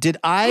second. Did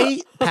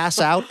I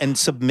pass out and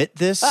submit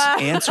this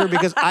answer?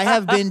 Because I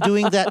have been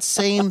doing that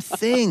same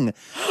thing.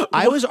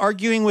 I was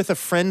arguing with a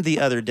friend the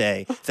other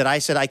day that I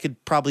said I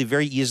could probably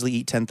very easily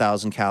eat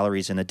 10,000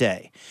 calories in a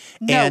day.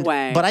 No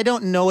way. But I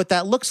don't know what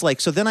that looks like.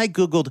 So then I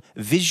Googled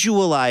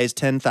visualize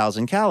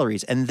 10,000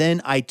 calories. And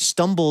then I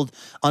stumbled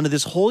onto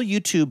this whole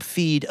YouTube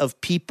feed of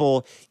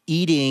people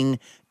eating,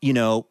 you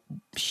know,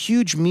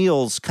 huge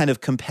meals kind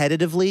of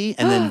competitively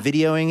and then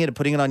videoing it and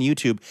putting it on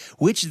YouTube,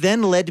 which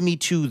then led me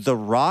to The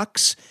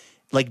Rock's,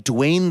 like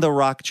Dwayne The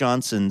Rock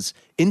Johnson's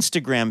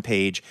Instagram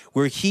page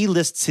where he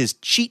lists his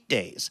cheat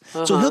days.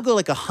 So he'll go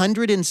like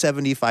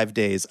 175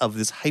 days of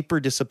this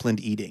hyper-disciplined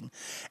eating.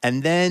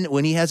 And then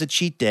when he has a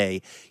cheat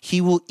day,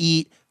 he will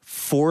eat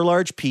 4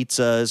 large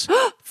pizzas,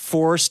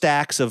 4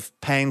 stacks of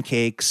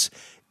pancakes,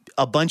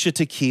 a bunch of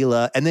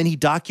tequila, and then he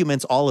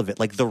documents all of it.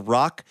 Like The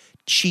Rock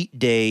cheat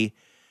day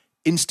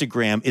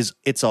Instagram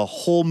it's a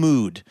whole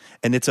mood,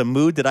 and it's a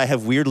mood that I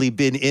have weirdly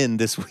been in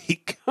this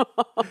week.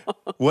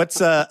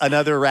 What's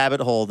another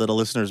rabbit hole that a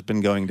listener's been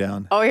going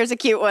down? Oh, here's a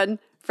cute one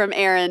from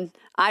Aaron.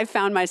 I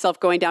found myself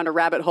going down a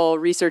rabbit hole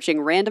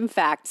researching random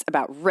facts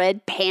about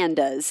red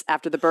pandas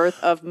after the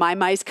birth of my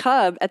mice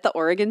cub at the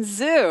Oregon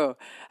Zoo.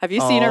 Have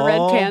you seen a red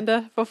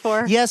panda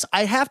before? Yes,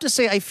 I have to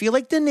say I feel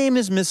like the name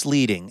is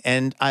misleading,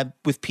 and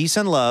with peace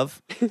and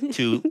love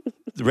to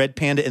red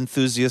panda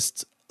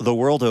enthusiasts the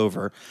world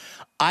over,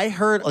 I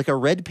heard like a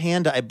red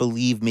panda, I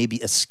believe, maybe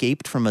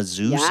escaped from a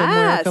zoo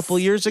somewhere a couple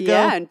years ago.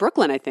 Yeah, in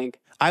Brooklyn, I think.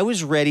 I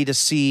was ready to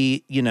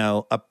see, you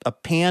know, a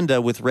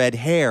panda with red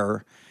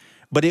hair,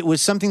 but it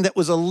was something that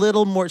was a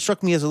little more,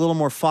 struck me as a little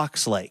more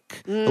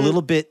fox-like, a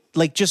little bit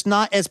like just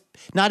not as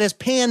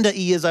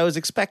panda-y as I was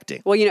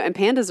expecting. Well, you know, and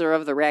pandas are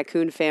of the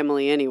raccoon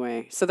family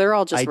anyway, so they're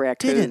all just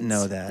raccoons. I didn't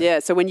know that. Yeah,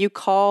 so when you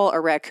call a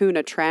raccoon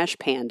a trash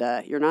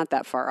panda, you're not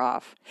that far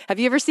off. Have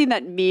you ever seen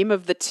that meme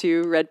of the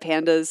 2 red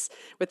pandas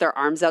with their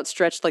arms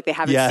outstretched like they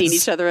haven't seen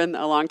each other in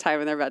a long time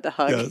and they're about to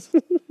hug? Yes.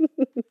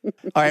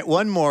 All right,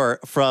 one more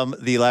from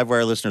the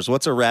Livewire listeners.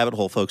 What's a rabbit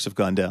hole folks have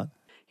gone down?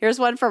 Here's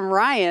one from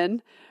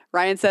Ryan.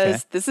 Ryan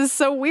says, This is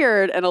so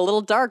weird and a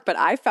little dark, but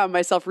I found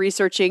myself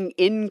researching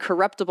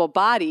incorruptible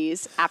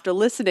bodies after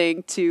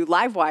listening to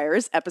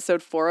Livewire's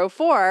episode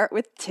 404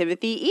 with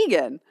Timothy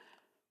Egan.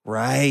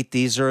 Right.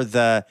 These are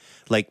the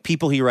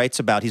people he writes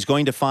about. He's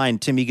going to find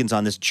Tim Egan's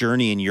on this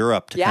journey in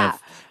Europe to kind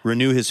of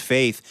renew his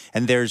faith.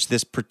 And there's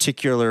this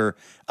particular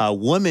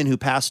woman who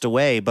passed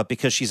away, but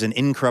because she's an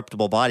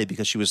incorruptible body,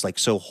 because she was like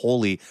so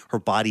holy, her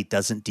body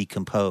doesn't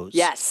decompose.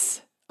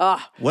 Yes.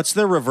 What's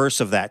the reverse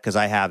of that? Because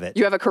I have it.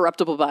 You have a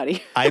corruptible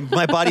body.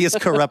 My body is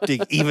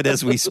corrupting even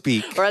as we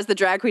speak. Or as the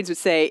drag queens would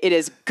say, it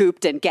is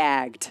gooped and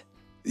gagged.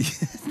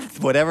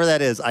 Whatever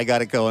that is, I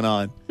got it going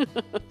on.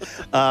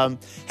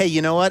 Hey,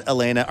 you know what,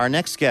 Elena? Our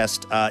next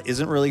guest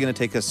isn't really going to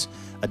take us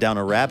down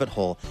a rabbit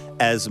hole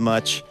as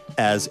much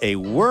as a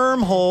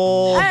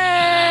wormhole.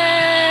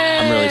 Hey!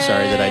 I'm really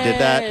sorry that I did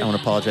that. I want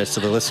to apologize to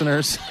the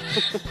listeners.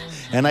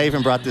 And I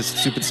even brought this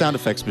stupid sound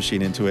effects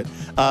machine into it.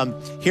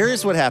 Here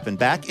is what happened.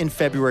 Back in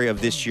February of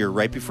this year,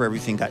 right before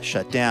everything got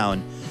shut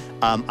down,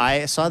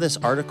 I saw this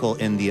article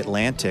in The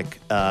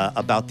Atlantic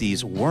about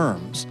these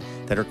worms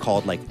that are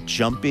called like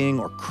jumping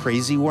or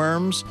crazy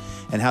worms,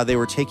 and how they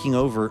were taking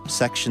over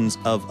sections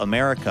of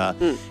America.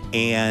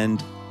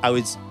 And I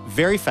was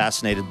very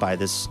fascinated by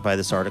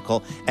this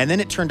article. And then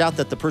it turned out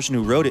that the person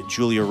who wrote it,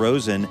 Julia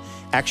Rosen,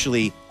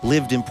 actually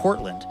lived in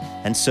Portland.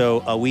 And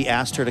so we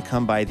asked her to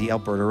come by the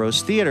Alberta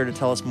Rose Theater to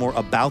tell us more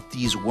about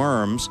these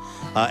worms.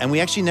 And we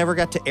actually never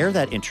got to air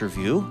that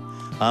interview.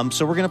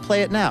 So we're going to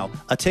play it now.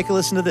 Take a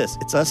listen to this.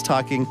 It's us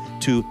talking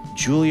to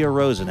Julia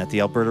Rosen at the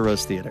Alberta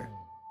Rose Theater.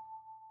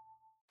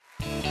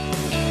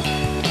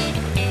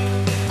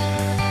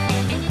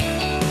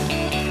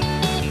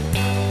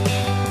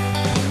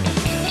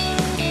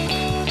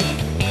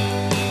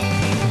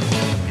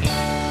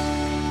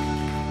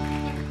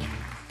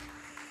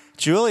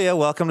 Julia,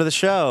 welcome to the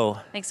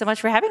show. Thanks so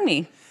much for having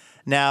me.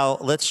 Now,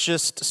 let's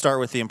just start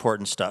with the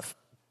important stuff.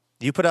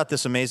 You put out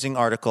this amazing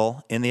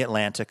article in The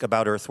Atlantic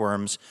about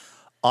earthworms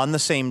on the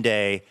same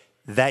day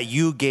that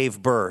you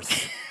gave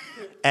birth.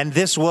 And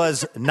this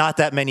was not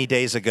that many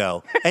days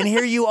ago. And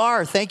here you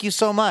are. Thank you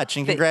so much,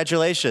 and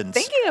congratulations.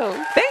 Thank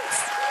you.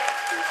 Thanks.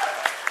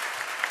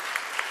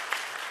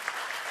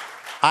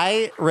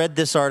 I read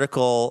this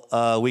article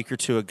a week or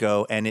two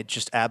ago, and it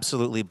just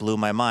absolutely blew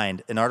my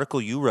mind. An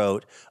article you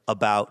wrote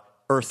about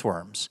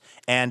earthworms,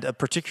 and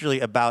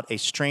particularly about a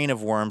strain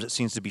of worms that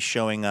seems to be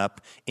showing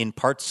up in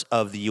parts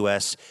of the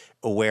U.S.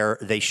 where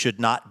they should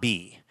not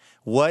be,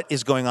 What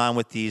is going on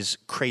with these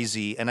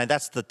crazy, and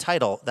that's the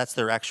title, that's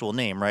their actual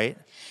name, right?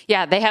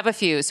 Yeah, they have a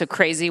few. So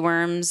crazy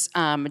worms,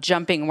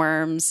 jumping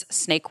worms,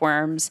 snake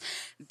worms.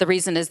 The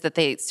reason is that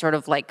they sort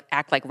of like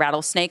act like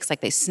rattlesnakes, like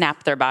they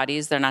snap their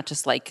bodies. They're not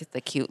just like the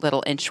cute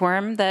little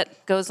inchworm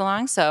that goes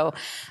along. So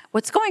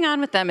what's going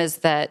on with them is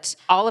that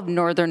all of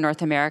northern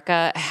North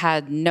America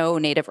had no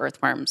native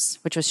earthworms,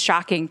 which was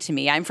shocking to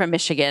me. I'm from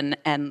Michigan,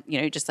 and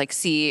you just like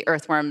see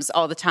earthworms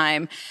all the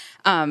time.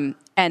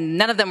 And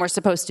none of them were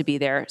supposed to be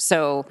there.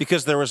 So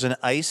because there was an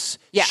ice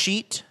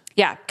sheet?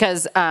 Yeah,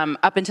 because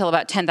up until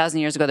about 10,000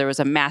 years ago, there was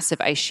a massive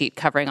ice sheet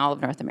covering all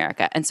of North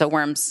America. And so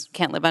worms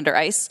can't live under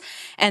ice.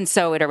 And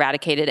so it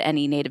eradicated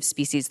any native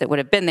species that would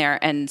have been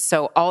there. And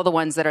so all the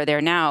ones that are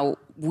there now,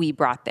 we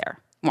brought there,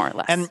 more or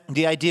less. And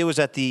the idea was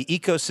that the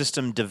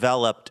ecosystem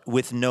developed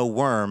with no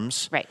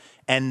worms. Right.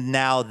 And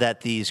now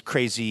that these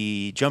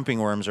crazy jumping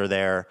worms are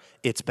there,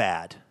 it's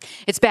bad.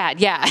 It's bad,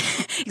 yeah,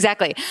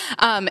 exactly.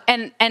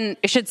 And I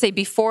should say,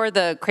 before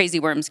the crazy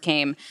worms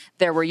came,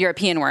 there were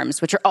European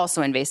worms, which are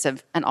also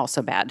invasive and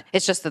also bad.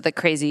 It's just that the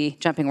crazy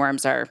jumping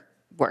worms are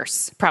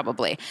worse,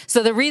 probably.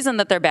 So the reason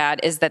that they're bad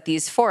is that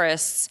these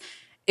forests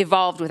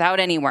evolved without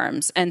any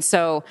worms. And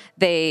so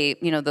they,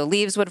 the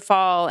leaves would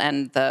fall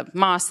and the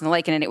moss and the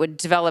lichen, and it would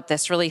develop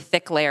this really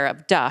thick layer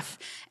of duff.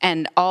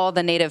 And all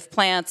the native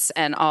plants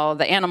and all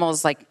the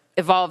animals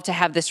evolved to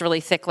have this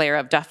really thick layer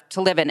of duff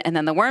to live in. And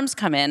then the worms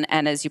come in.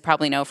 And as you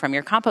probably know from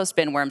your compost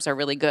bin, worms are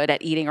really good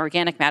at eating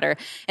organic matter.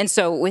 And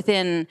so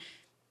within,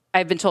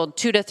 I've been told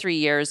 2 to 3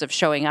 years of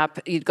showing up,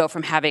 you'd go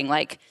from having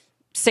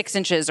 6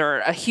 inches or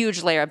a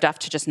huge layer of duff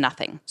to just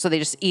nothing. So they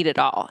just eat it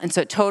all. And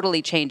so it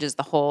totally changes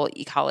the whole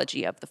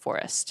ecology of the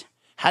forest.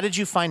 How did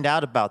you find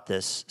out about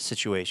this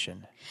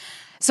situation?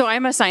 So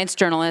I'm a science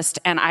journalist,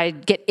 and I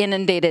get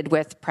inundated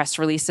with press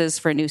releases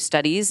for new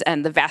studies,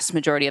 and the vast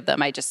majority of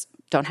them I just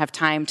don't have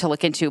time to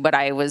look into, but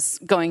I was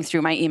going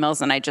through my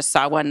emails, and I just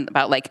saw one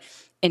about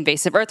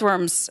invasive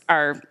earthworms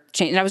are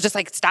changing. I was just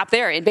stop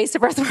there.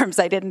 Invasive earthworms.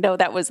 I didn't know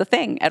that was a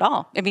thing at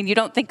all. I mean, you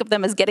don't think of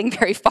them as getting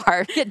very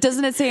far. Yeah,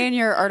 doesn't it say in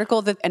your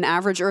article that an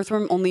average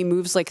earthworm only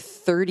moves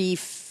 30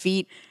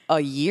 feet a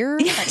year?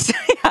 Yes.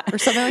 Or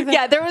something like that?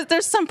 Yeah,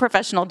 there's some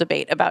professional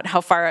debate about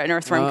how far an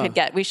earthworm could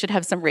get. We should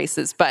have some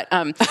races. But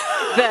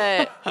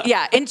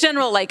in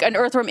general, an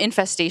earthworm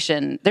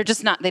infestation, they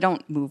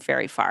don't move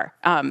very far.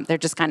 They're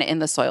just kind of in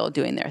the soil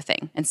doing their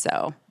thing. And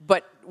so...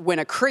 But when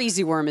a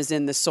crazy worm is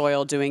in the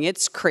soil doing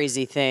its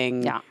crazy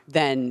thing,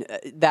 then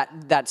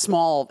that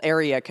small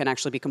area can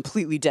actually be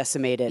completely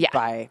decimated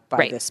by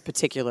this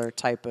particular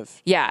type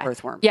of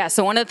earthworm. Yeah,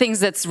 so one of the things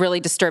that's really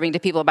disturbing to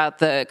people about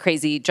the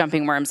crazy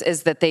jumping worms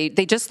is that they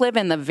just live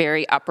in the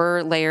very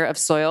upper layer of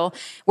soil,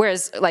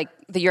 whereas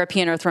the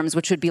European earthworms,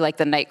 which would be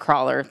the night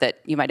crawler that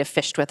you might have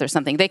fished with or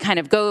something, they kind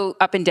of go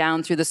up and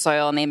down through the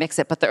soil and they mix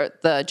it. But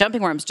the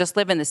jumping worms just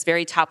live in this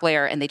very top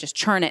layer, and they just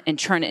churn it and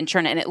churn it and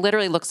churn it. And it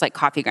literally looks like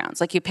coffee grounds.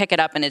 You pick it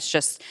up and it's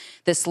just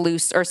this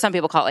loose, or some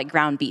people call it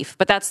ground beef,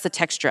 but that's the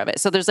texture of it.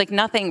 So there's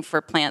nothing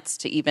for plants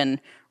to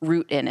even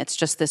root in. It's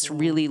just this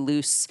really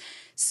loose,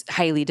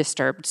 highly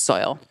disturbed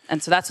soil.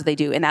 And so that's what they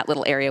do in that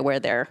little area where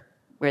they're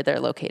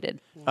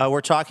located.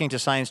 We're talking to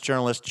science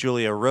journalist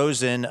Julia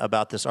Rosen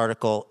about this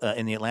article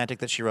in The Atlantic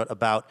that she wrote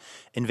about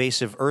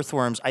invasive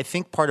earthworms. I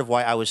think part of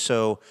why I was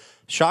so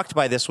shocked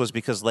by this was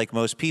because, like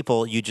most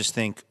people, you just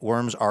think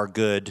worms are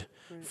good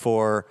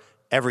for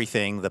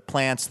everything. The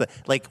plants,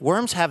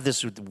 worms have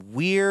this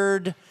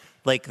weird,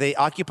 they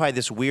occupy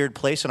this weird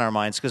place in our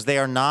minds because they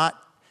are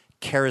not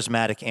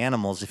charismatic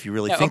animals, if you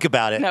really think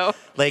about it. No.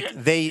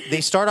 They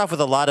start off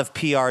with a lot of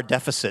PR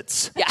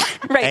deficits. Yeah,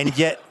 right. And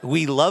yet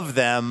we love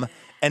them.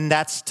 And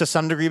that's to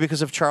some degree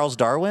because of Charles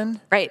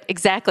Darwin? Right,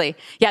 exactly.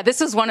 Yeah, this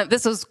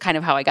was kind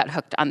of how I got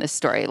hooked on this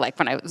story.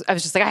 When I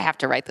was just I have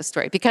to write this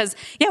story because,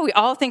 we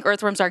all think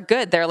earthworms are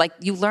good. They're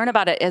you learn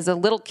about it as a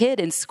little kid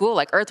in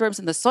school, earthworms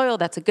in the soil,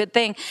 that's a good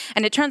thing.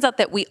 And it turns out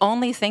that we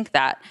only think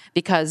that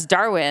because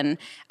Darwin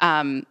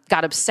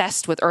got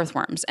obsessed with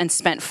earthworms and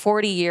spent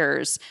 40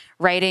 years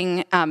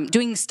writing,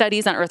 doing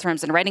studies on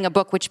earthworms and writing a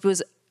book which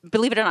was,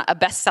 believe it or not, a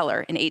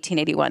bestseller in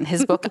 1881.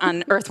 His book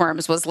on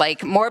earthworms was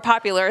more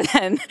popular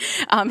than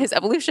his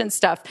evolution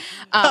stuff.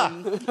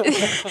 And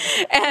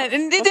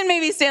it didn't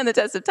maybe stand the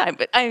test of time,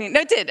 but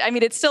it did.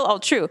 It's still all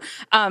true.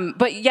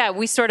 But yeah,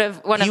 we sort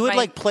of... He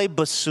would play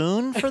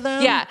bassoon for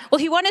them? Yeah. Well,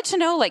 he wanted to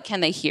know,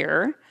 can they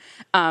hear?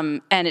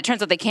 And it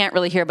turns out they can't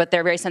really hear, but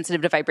they're very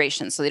sensitive to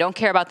vibrations. So they don't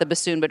care about the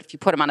bassoon, but if you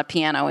put them on a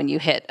piano and you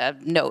hit a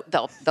note,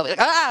 they'll be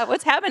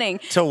what's happening?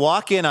 To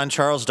walk in on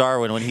Charles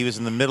Darwin when he was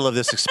in the middle of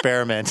this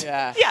experiment.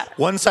 Yeah.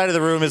 One side of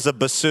the room is a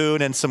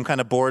bassoon and some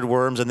kind of bored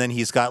worms, and then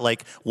he's got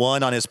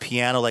one on his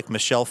piano like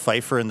Michelle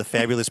Pfeiffer in the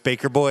Fabulous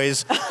Baker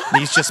Boys. And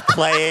he's just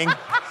playing.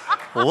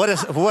 What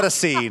a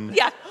scene.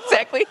 Yeah,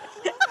 exactly.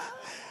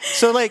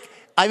 So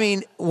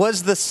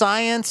was the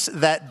science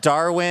that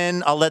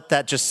Darwin, I'll let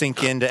that just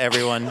sink into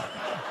everyone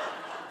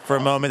for a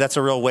moment. That's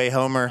a real way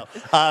homer.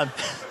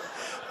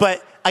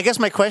 But I guess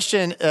my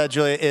question,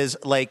 Julia, is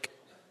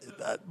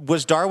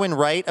was Darwin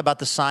right about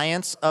the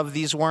science of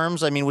these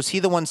worms? I mean, was he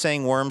the one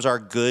saying worms are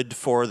good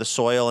for the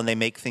soil and they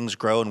make things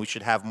grow and we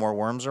should have more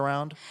worms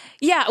around?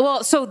 Yeah,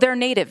 well, so they're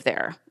native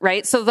there,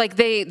 right? So like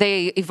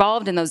they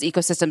evolved in those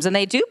ecosystems, and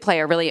they do play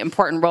a really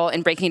important role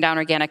in breaking down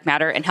organic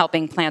matter and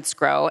helping plants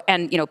grow.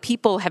 And,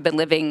 people have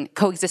been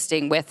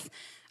coexisting with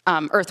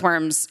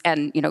earthworms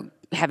and,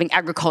 having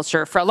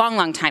agriculture for a long,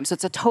 long time. So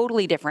it's a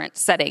totally different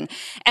setting.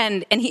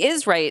 And he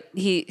is right.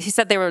 He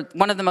said they were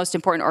one of the most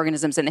important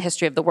organisms in the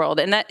history of the world.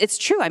 And that it's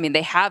true. I mean,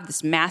 they have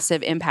this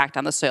massive impact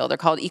on the soil. They're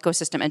called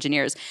ecosystem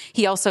engineers.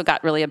 He also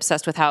got really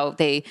obsessed with how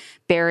they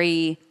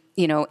bury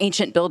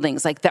ancient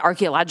buildings. Like the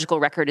archaeological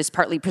record is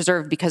partly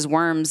preserved because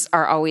worms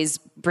are always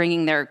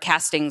bringing their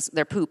castings,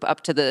 their poop up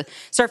to the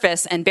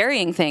surface and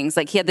burying things.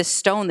 Like he had this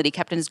stone that he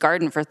kept in his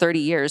garden for 30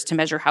 years to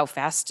measure how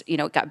fast,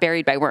 it got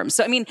buried by worms.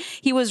 So, I mean,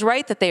 he was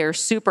right that they are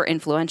super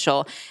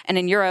influential. And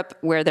in Europe,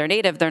 where they're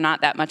native, they're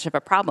not that much of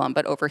a problem.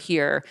 But over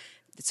here,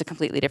 it's a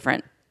completely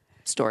different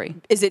story.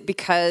 Is it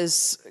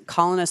because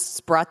colonists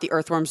brought the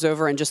earthworms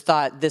over and just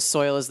thought this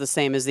soil is the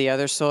same as the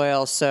other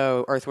soil,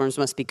 so earthworms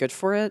must be good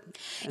for it?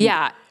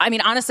 Yeah. I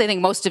mean, honestly, I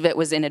think most of it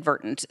was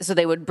inadvertent. So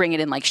they would bring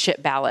it in like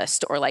ship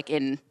ballast or like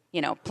in,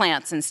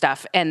 plants and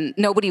stuff. And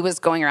nobody was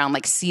going around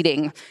like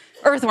seeding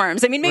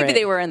earthworms. I mean, maybe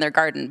they were in their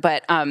garden,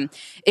 but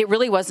it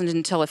really wasn't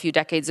until a few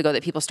decades ago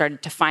that people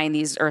started to find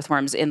these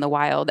earthworms in the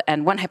wild.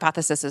 And one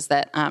hypothesis is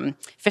that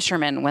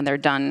fishermen, when they're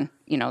done,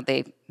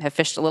 they have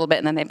fished a little bit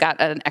and then they've got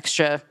an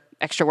extra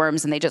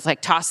worms and they just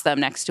like toss them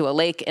next to a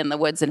lake in the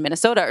woods in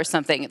Minnesota or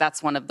something.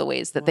 That's one of the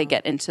ways that they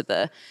get into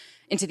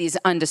these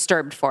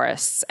undisturbed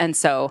forests. And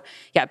so,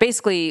 yeah,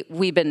 basically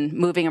we've been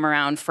moving them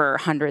around for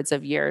hundreds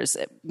of years,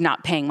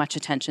 not paying much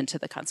attention to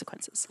the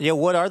consequences. Yeah,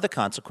 what are the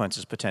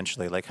consequences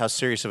potentially? Like, how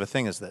serious of a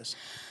thing is this?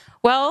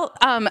 Well,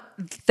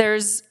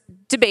 there's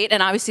debate,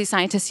 and obviously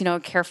scientists,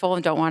 careful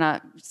and don't want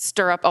to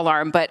stir up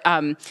alarm. But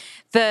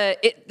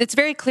it's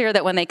very clear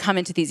that when they come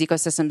into these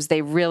ecosystems,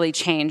 they really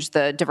change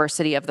the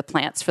diversity of the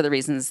plants for the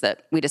reasons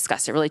that we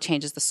discussed. It really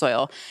changes the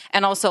soil.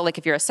 And also, like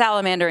if you're a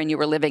salamander and you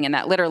were living in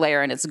that litter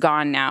layer and it's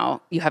gone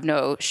now, you have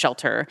no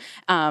shelter.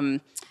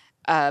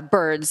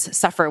 Birds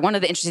suffer. One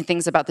of the interesting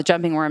things about the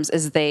jumping worms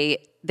is they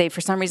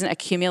for some reason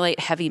accumulate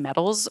heavy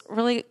metals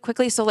really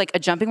quickly. So like a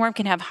jumping worm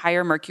can have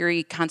higher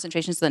mercury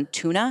concentrations than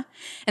tuna.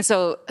 And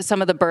so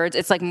some of the birds,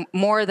 it's like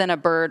more than a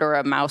bird or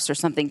a mouse or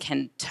something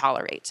can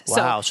tolerate.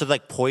 Wow. So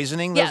like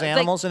poisoning those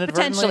animals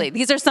inadvertently? Potentially.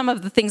 These are some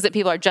of the things that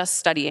people are just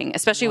studying,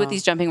 especially with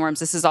these jumping worms.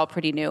 This is all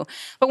pretty new.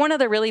 But one of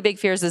the really big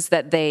fears is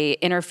that they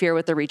interfere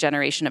with the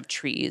regeneration of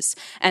trees.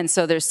 And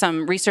so there's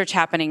some research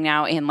happening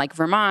now in like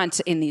Vermont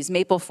in these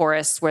maple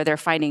forests where they're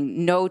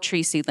finding no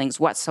tree seedlings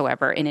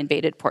whatsoever in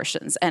invaded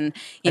portions. And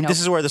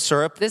this is where the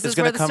syrup is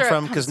going to come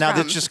from? Because now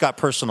this just got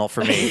personal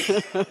for me.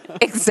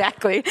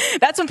 Exactly.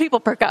 That's when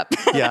people perk up.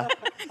 Yeah.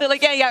 They're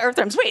like, yeah,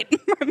 earthworms, wait,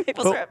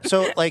 maple syrup.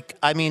 So, like,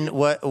 I mean,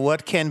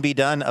 what can be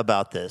done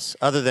about this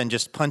other than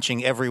just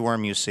punching every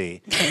worm you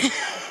see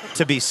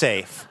to be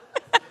safe?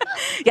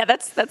 Yeah,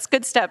 that's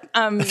good step,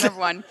 number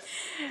one.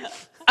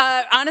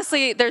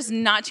 Honestly, there's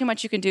not too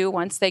much you can do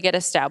once they get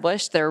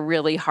established. They're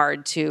really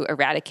hard to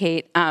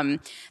eradicate.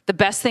 The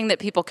best thing that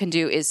people can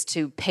do is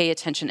to pay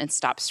attention and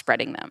stop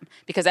spreading them.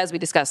 Because as we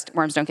discussed,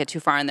 worms don't get too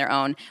far on their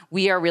own.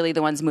 We are really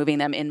the ones moving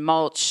them in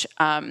mulch.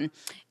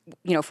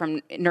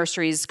 From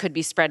nurseries could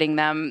be spreading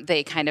them.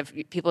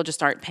 People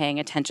just aren't paying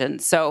attention.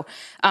 So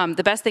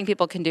the best thing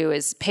people can do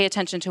is pay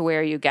attention to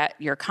where you get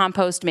your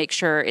compost, make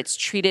sure it's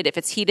treated. If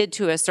it's heated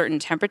to a certain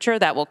temperature,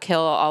 that will kill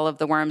all of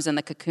the worms and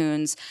the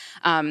cocoons.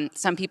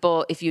 Some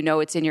people, if you know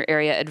it's in your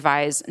area,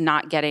 advise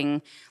not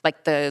getting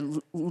like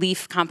the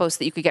leaf compost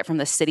that you could get from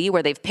the city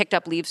where they've picked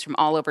up leaves from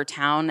all over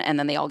town and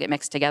then they all get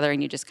mixed together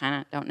and you just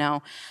kind of don't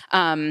know.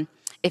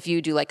 If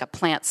you do like a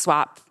plant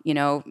swap,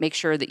 make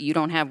sure that you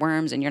don't have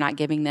worms and you're not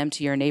giving them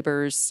to your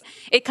neighbors.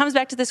 It comes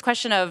back to this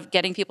question of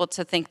getting people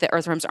to think that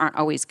earthworms aren't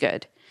always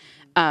good.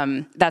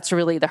 That's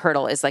really the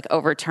hurdle, is like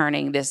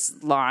overturning this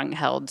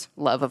long-held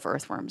love of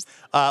earthworms.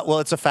 Well,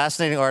 it's a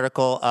fascinating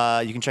article.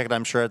 You can check it,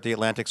 I'm sure, at the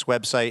Atlantic's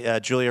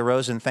website. Julia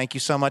Rosen, thank you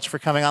so much for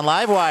coming on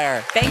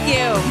Livewire. Thank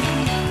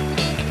you.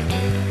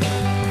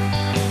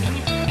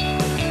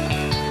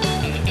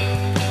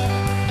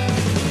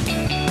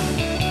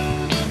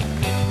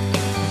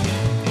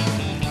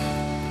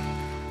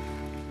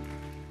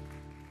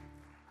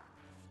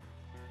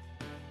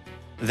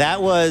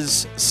 That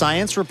was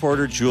science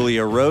reporter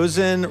Julia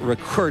Rosen,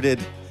 recorded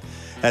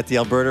at the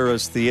Alberta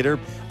Rose Theater.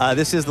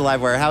 This is the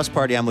Livewire House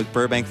Party. I'm Luke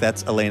Burbank.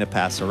 That's Elena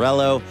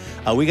Passarello.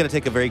 We got to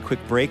take a very quick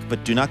break,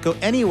 but do not go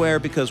anywhere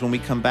because when we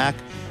come back,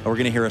 we're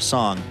going to hear a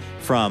song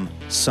from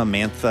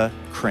Samantha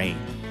Crane.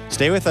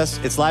 Stay with us.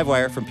 It's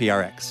Livewire from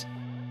PRX.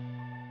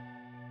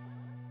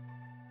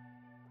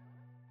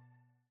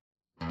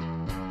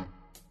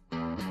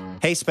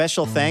 Hey,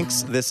 special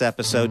thanks this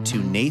episode to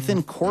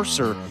Nathan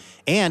Corser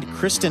and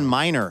Kristen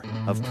Miner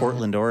of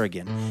Portland,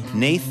 Oregon.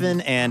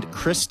 Nathan and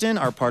Kristen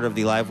are part of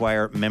the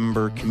Livewire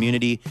member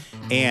community,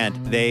 and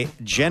they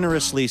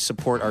generously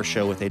support our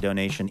show with a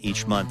donation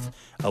each month.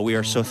 We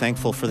are so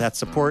thankful for that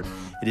support.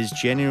 It is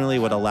genuinely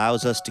what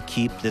allows us to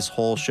keep this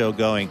whole show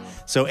going.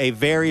 So a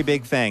very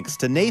big thanks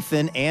to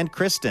Nathan and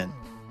Kristen.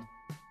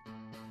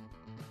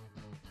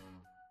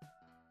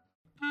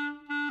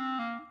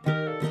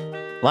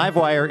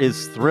 Livewire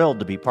is thrilled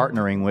to be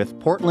partnering with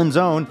Portland's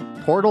own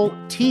Portal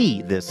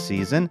Tea this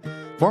season.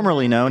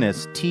 Formerly known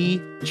as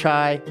Tea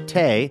Chai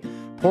Tay,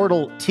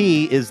 Portal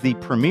Tea is the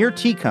premier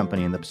tea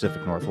company in the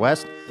Pacific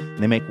Northwest. And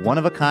they make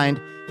one-of-a-kind,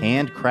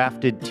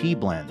 handcrafted tea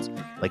blends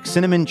like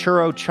cinnamon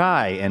churro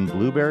chai and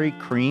blueberry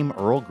cream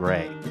Earl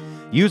Grey.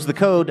 Use the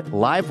code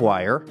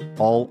LIVEWIRE,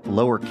 all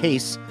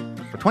lowercase,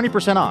 for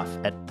 20% off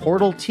at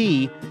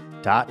portaltea.co.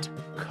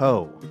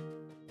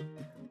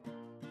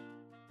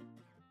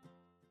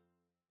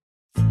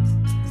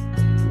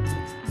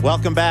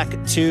 Welcome back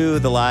to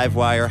the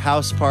Livewire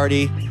House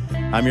Party.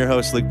 I'm your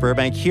host, Luke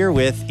Burbank, here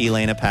with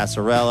Elena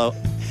Passarello.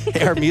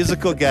 Our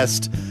musical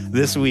guest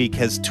this week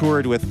has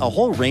toured with a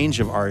whole range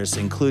of artists,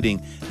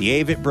 including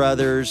the Avett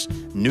Brothers,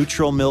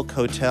 Neutral Milk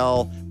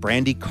Hotel,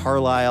 Brandi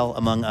Carlile,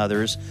 among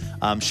others.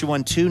 She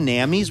won 2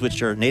 NAMMYs,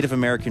 which are Native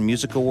American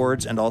Music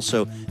Awards, and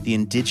also the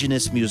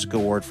Indigenous Music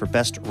Award for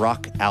Best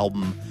Rock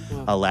Album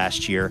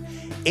last year.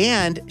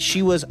 And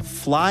she was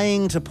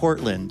flying to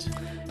Portland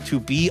to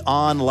be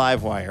on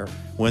Livewire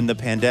when the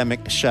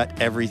pandemic shut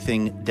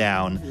everything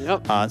down.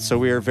 Yep. So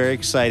we are very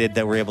excited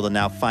that we're able to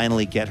now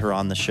finally get her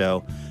on the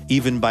show,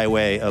 even by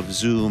way of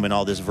Zoom and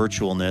all this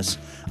virtualness.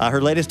 Her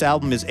latest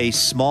album is A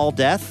Small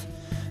Death.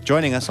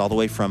 Joining us all the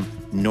way from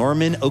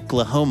Norman,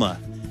 Oklahoma,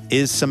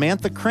 is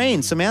Samantha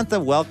Crane. Samantha,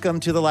 welcome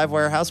to the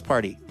Livewire House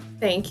Party.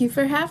 Thank you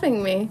for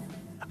having me.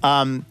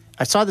 I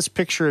saw this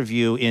picture of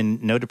you in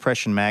No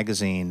Depression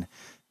magazine,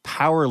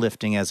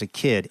 powerlifting as a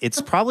kid.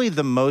 It's probably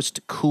the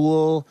most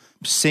cool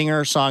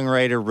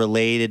singer-songwriter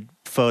related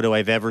photo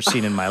I've ever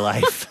seen in my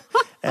life.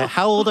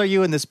 How old are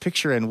you in this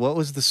picture, and what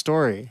was the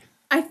story?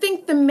 I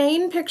think the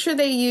main picture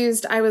they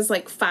used, I was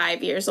like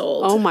 5 years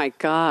old. Oh my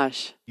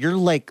gosh. You're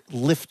like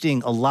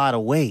lifting a lot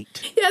of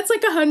weight. Yeah, it's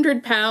like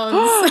 100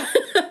 pounds,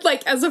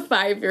 like as a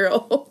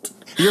 5-year-old.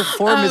 Your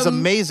form is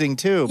amazing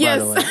too, by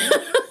the way.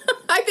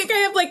 I think I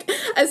have like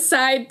a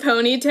side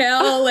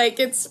ponytail. Like,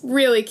 it's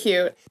really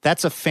cute.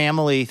 That's a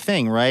family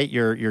thing, right?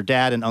 Your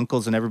dad and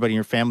uncles and everybody in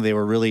your family, they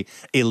were really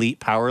elite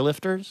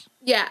powerlifters?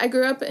 Yeah, I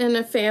grew up in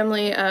a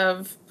family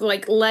of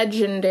like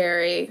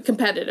legendary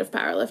competitive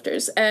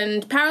powerlifters.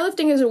 And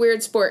powerlifting is a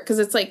weird sport because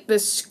it's like the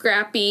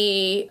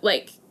scrappy,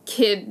 like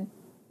kid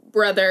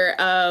brother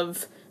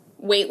of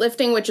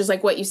weightlifting, which is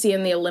like what you see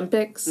in the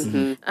Olympics.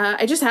 Mm-hmm.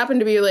 I just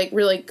happened to be like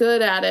really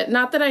good at it.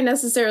 Not that I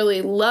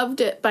necessarily loved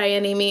it by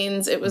any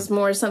means. It was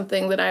more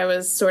something that I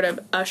was sort of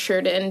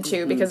ushered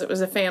into because it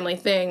was a family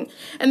thing.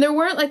 And there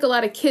weren't like a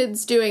lot of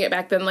kids doing it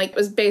back then. Like, it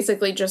was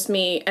basically just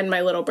me and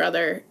my little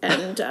brother.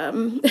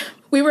 And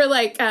we were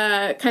like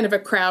kind of a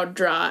crowd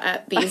draw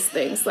at these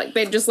things. Like,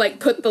 they'd just like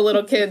put the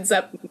little kids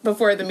up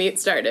before the meet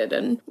started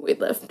and we'd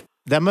lift.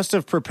 That must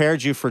have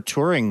prepared you for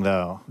touring,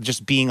 though,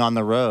 just being on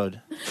the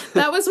road.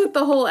 That was what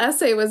the whole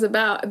essay was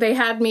about. They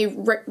had me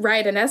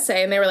write an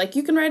essay, and they were like,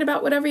 you can write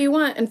about whatever you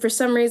want. And for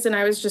some reason,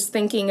 I was just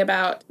thinking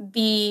about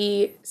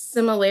the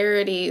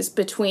similarities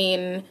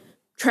between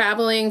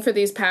traveling for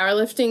these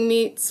powerlifting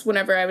meets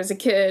whenever I was a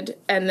kid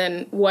and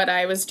then what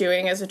I was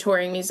doing as a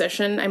touring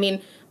musician. I mean,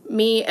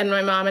 me and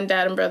my mom and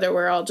dad and brother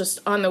were all just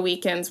on the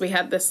weekends. We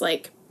had this,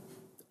 like,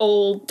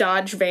 old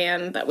Dodge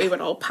van that we would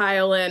all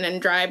pile in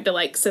and drive to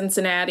like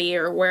Cincinnati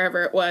or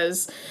wherever it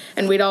was,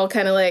 and we'd all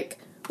kind of like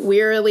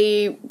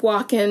wearily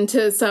walk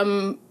into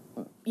some,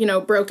 you know,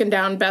 broken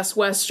down Best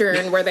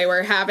Western where they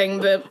were having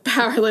the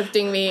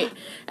powerlifting meet,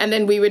 and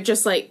then we would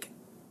just like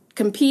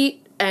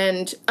compete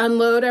and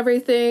unload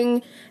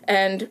everything.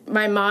 And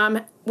my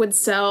mom would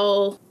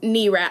sell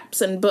knee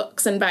wraps and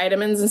books and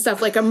vitamins and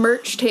stuff, like a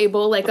merch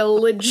table, like a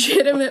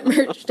legitimate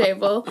merch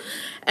table.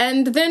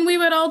 And then we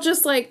would all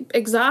just, like,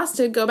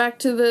 exhausted, go back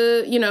to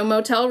the, you know,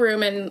 motel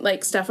room and,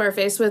 like, stuff our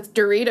face with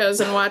Doritos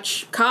and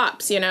watch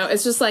Cops, you know?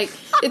 It's just, like,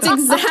 it's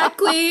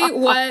exactly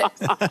what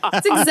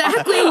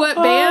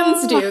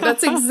bands do.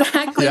 That's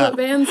exactly what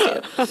bands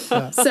do.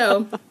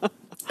 So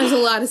there's a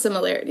lot of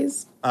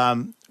similarities.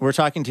 We're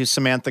talking to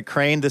Samantha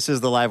Crane. This is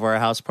the Livewire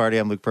House Party.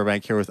 I'm Luke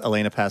Burbank here with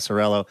Elena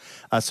Passarello.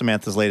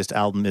 Samantha's latest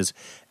album is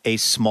A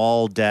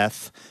Small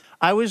Death.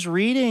 I was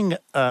reading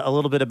a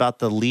little bit about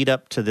the lead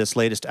up to this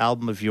latest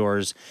album of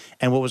yours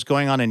and what was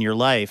going on in your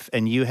life.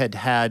 And you had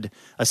had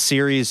a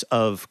series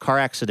of car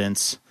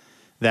accidents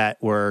that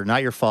were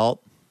not your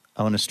fault.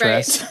 I want to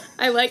stress. Right.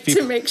 I like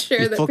to make sure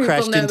that people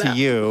crashed know into that.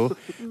 you,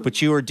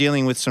 but you were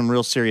dealing with some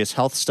real serious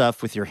health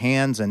stuff with your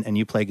hands, and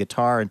you play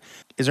guitar. And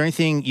is there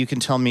anything you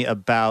can tell me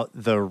about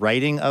the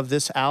writing of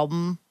this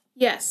album?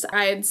 Yes,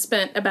 I had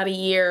spent about a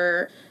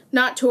year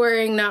not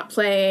touring, not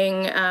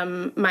playing.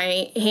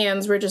 My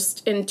hands were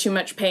just in too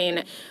much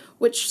pain,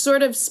 which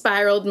sort of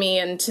spiraled me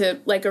into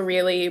like a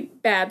really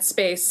bad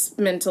space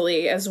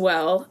mentally as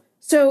well.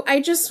 So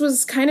I just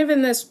was kind of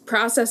in this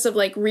process of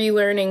like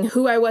relearning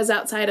who I was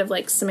outside of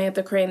like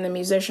Samantha Crane, the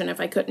musician,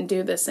 if I couldn't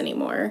do this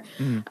anymore.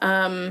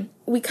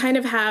 We kind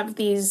of have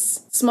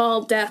these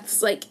small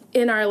deaths like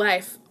in our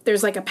life.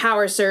 There's like a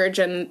power surge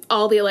and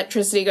all the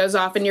electricity goes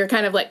off and you're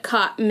kind of like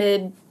caught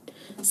mid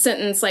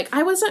sentence. Like,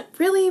 I wasn't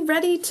really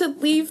ready to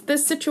leave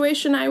this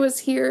situation I was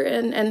here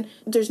in, and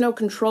there's no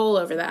control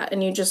over that.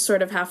 And you just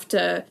sort of have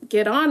to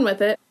get on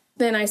with it.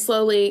 Then I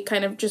slowly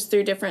kind of just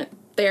through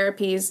different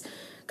therapies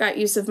got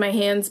use of my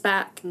hands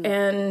back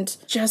and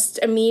just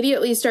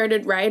immediately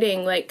started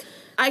writing. Like,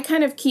 I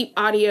kind of keep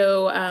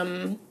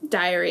audio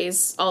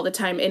diaries all the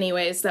time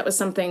anyways. That was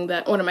something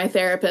that one of my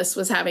therapists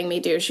was having me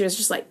do. She was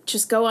just like,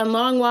 just go on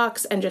long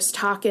walks and just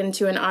talk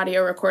into an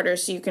audio recorder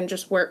so you can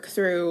just work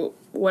through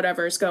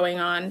whatever's going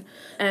on.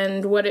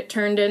 And what it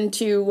turned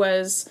into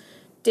was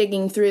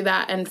digging through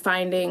that and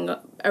finding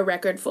a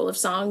record full of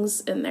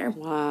songs in there.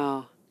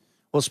 Wow.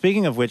 Well,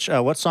 speaking of which,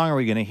 what song are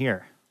we going to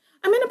hear?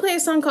 I'm going to play a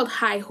song called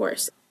High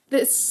Horse.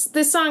 This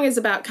song is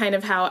about kind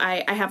of how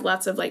I have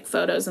lots of like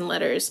photos and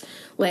letters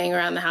laying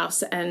around the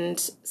house, and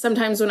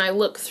sometimes when I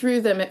look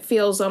through them, it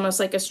feels almost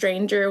like a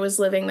stranger was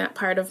living that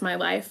part of my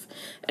life,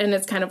 and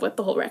it's kind of what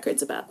the whole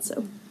record's about.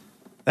 So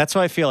that's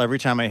how I feel every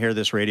time I hear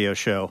this radio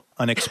show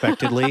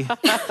unexpectedly.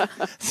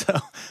 So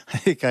I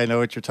think I know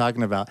what you're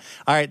talking about.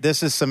 All right,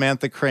 this is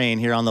Samantha Crane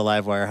here on the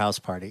Livewire House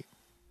Party.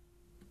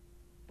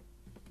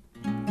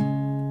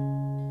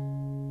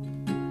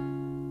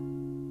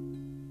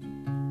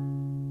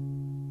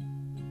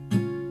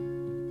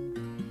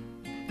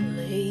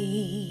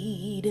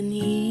 Late in the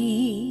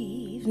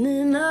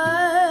evening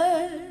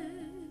I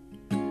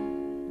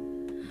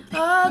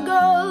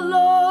got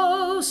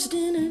lost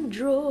in a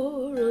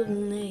drawer of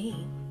names.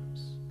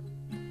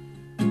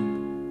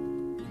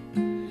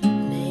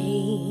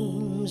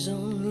 Names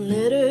on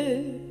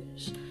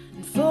letters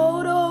and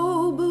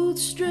photo booth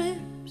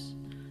strips,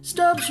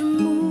 stops from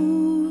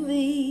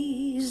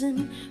movies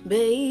and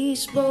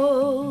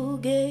baseball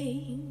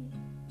games.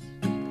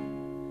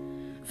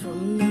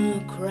 From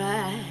the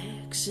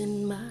cracks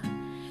in my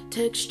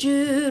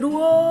textured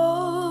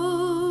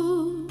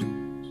walls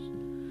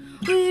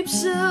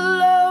weeps a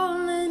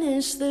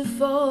loneliness that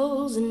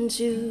falls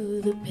into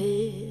the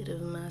pit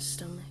of my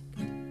stomach.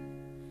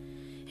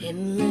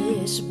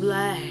 Endless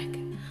black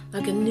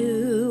like a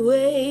new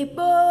wave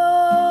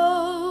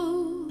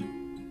ball.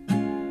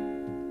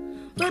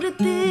 But at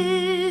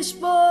this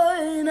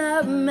point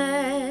I've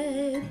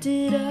mapped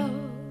it out,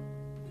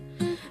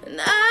 and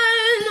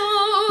I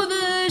know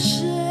the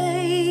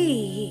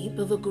shape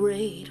of a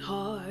great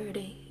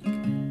heartache,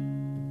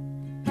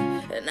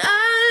 and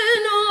I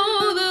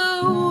know the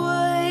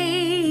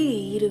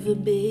weight of a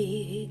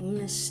big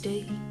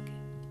mistake.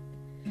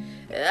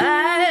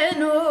 I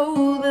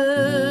know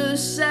the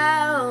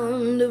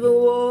sound of a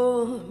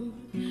warm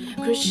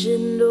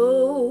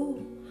crescendo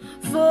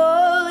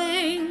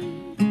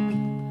falling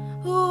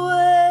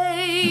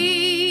away.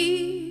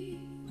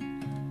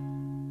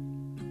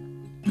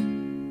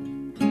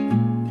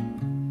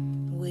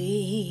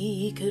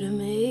 We could have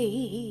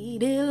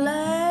made it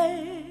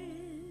last.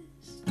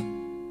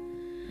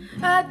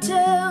 I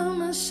tell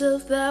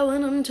myself that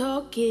when I'm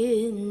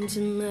talking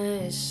to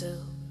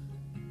myself.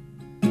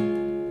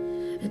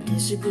 A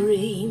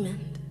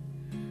disagreement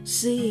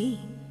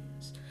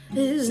seems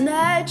as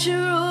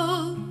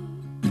natural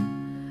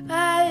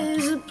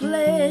as a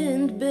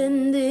plant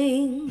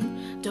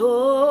bending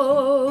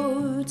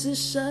towards the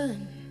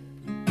sun.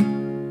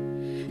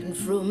 And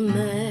from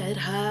that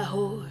high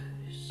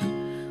horse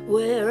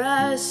where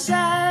I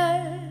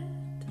sat,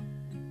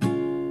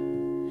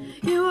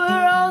 you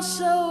were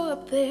also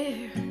up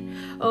there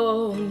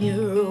on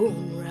your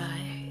own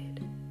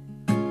ride.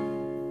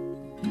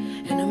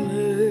 An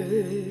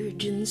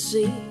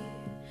emergency,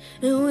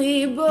 and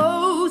we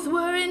both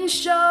were in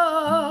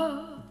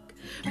shock.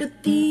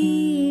 But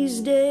these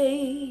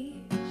days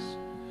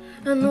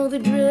I know the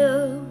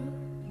drill,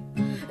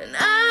 and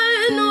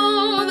I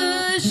know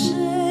the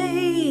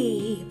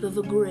shape of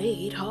a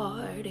great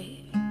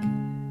heartache,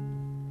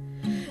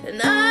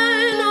 and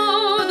I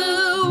know the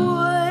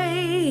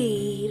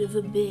weight of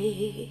a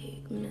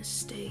big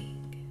mistake.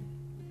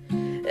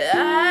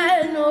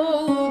 I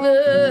know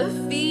the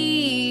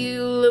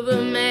feel of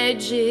a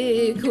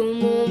magical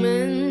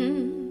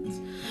moment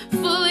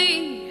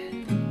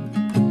fully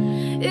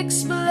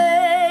explained.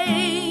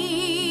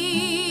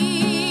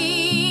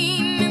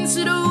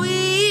 Instead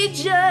we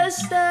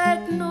just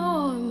act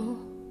normal.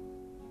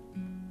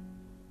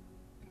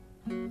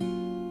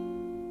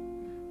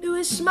 Do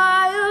we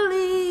smile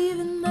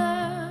even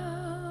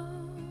now?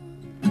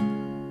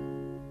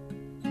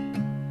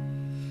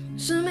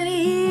 So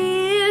many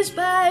years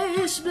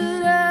pass, but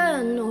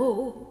I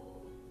know,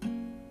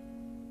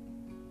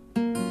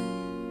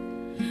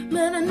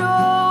 man, I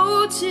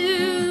know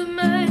too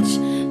much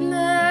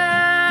now.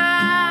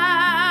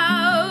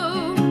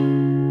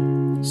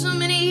 So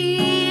many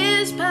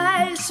years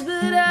pass,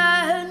 but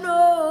I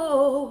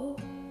know,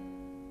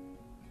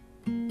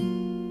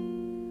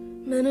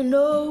 man, I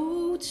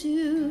know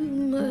too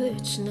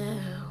much now.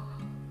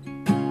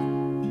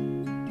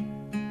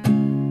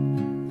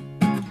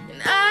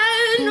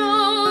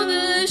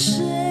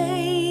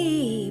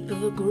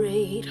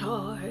 great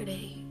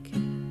heartache.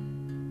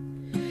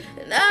 And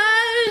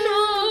I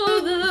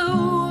know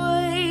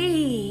the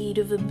weight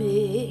of a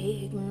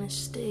big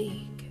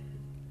mistake.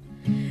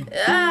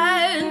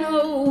 I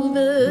know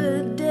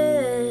the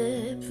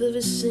depth of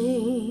a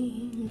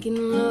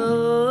sinking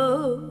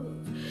love.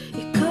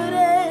 You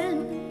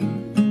couldn't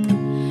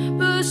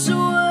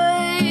persuade.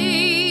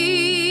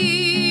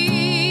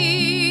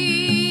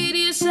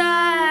 Yes,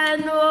 I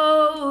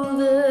know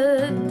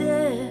the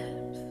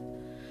depth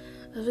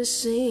of a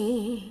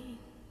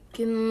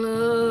sinking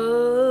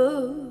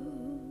love.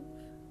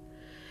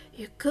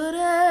 You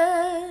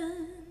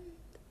couldn't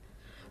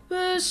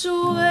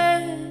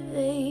persuade.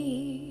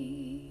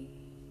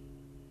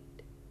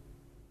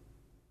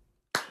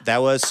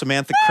 That was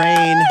Samantha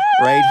Crane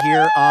right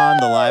here on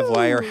the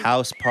Livewire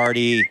House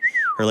Party.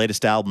 Her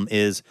latest album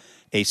is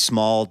A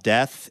Small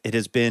Death. It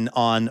has been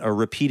on a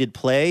repeated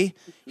play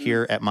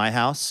here at my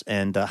house,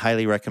 and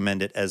highly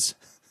recommend it as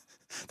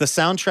the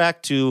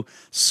soundtrack to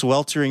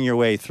sweltering your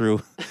way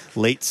through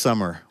late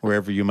summer,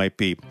 wherever you might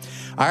be.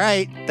 All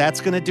right, that's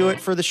going to do it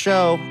for the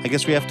show. I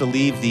guess we have to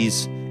leave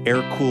these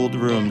air-cooled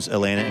rooms,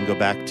 Elena, and go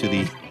back to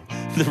the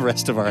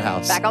rest of our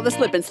house. Back on the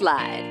slip and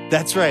slide.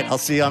 That's right. I'll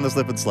see you on the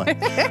slip and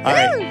slide. All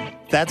right.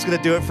 That's going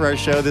to do it for our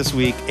show this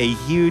week. A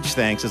huge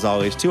thanks, as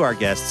always, to our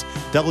guests,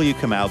 W.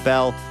 Kamau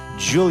Bell,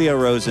 Julia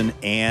Rosen,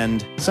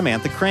 and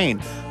Samantha Crane.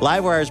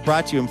 Livewire is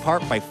brought to you in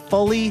part by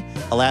Foley,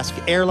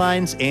 Alaska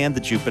Airlines, and the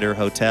Jupiter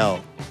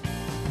Hotel.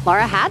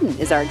 Laura Haddon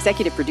is our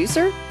executive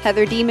producer.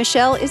 Heather D.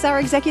 Michelle is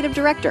our executive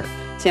director.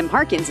 Tim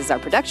Harkins is our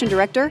production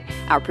director.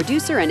 Our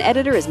producer and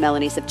editor is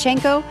Melanie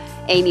Savchenko.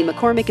 Amy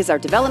McCormick is our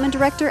development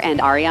director,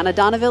 and Ariana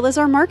Donaville is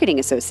our marketing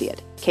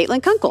associate.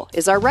 Caitlin Kunkel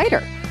is our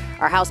writer.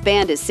 Our house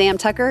band is Sam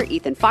Tucker,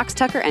 Ethan Fox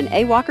Tucker, and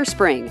A. Walker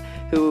Spring,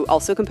 who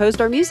also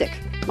composed our music.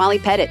 Molly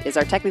Pettit is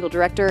our technical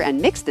director and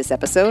mixed this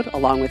episode,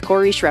 along with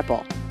Corey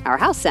Schreppel. Our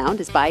house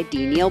sound is by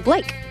D. Neil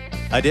Blake.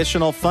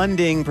 Additional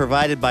funding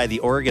provided by the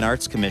Oregon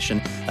Arts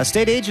Commission, a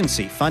state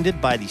agency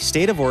funded by the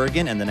state of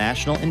Oregon and the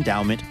National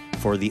Endowment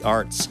for the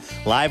Arts.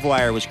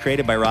 Livewire was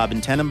created by Robin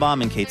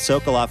Tenenbaum and Kate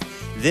Sokoloff.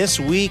 This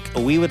week,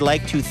 we would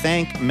like to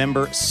thank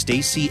member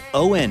Stacy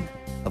Owen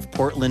of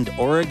Portland,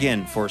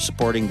 Oregon, for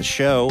supporting the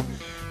show.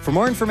 For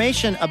more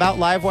information about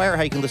Livewire,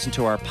 how you can listen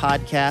to our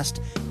podcast,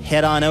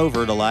 head on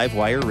over to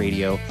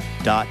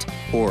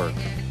livewireradio.org.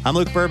 I'm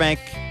Luke Burbank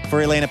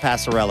for Elena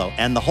Passarello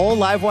and the whole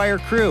Livewire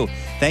crew.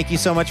 Thank you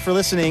so much for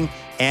listening,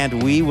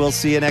 and we will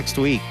see you next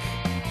week.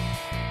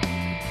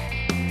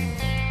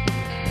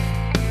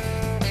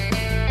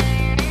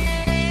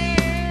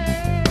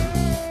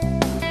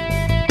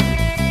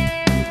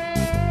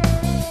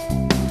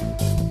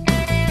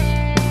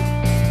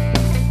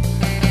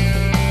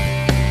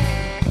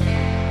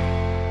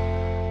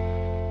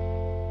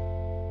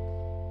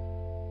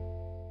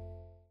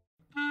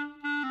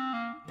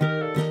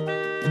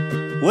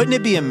 Wouldn't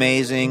it be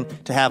amazing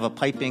to have a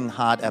piping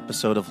hot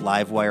episode of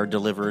Livewire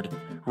delivered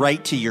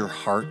right to your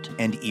heart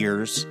and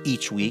ears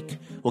each week?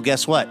 Well,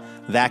 guess what?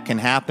 That can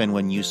happen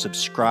when you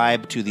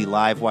subscribe to the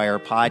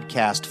Livewire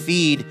podcast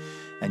feed,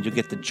 and you'll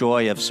get the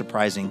joy of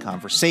surprising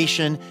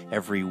conversation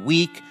every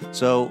week.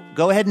 So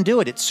go ahead and do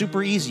it. It's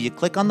super easy. You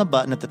click on the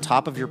button at the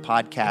top of your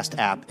podcast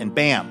app, and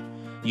bam,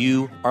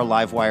 you are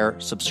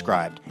Livewire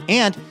subscribed.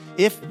 And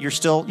if you're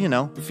still,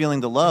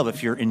 feeling the love,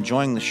 if you're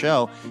enjoying the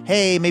show,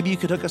 hey, maybe you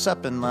could hook us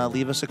up and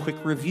leave us a quick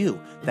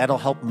review. That'll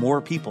help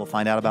more people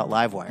find out about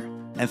Livewire.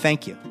 And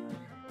thank you.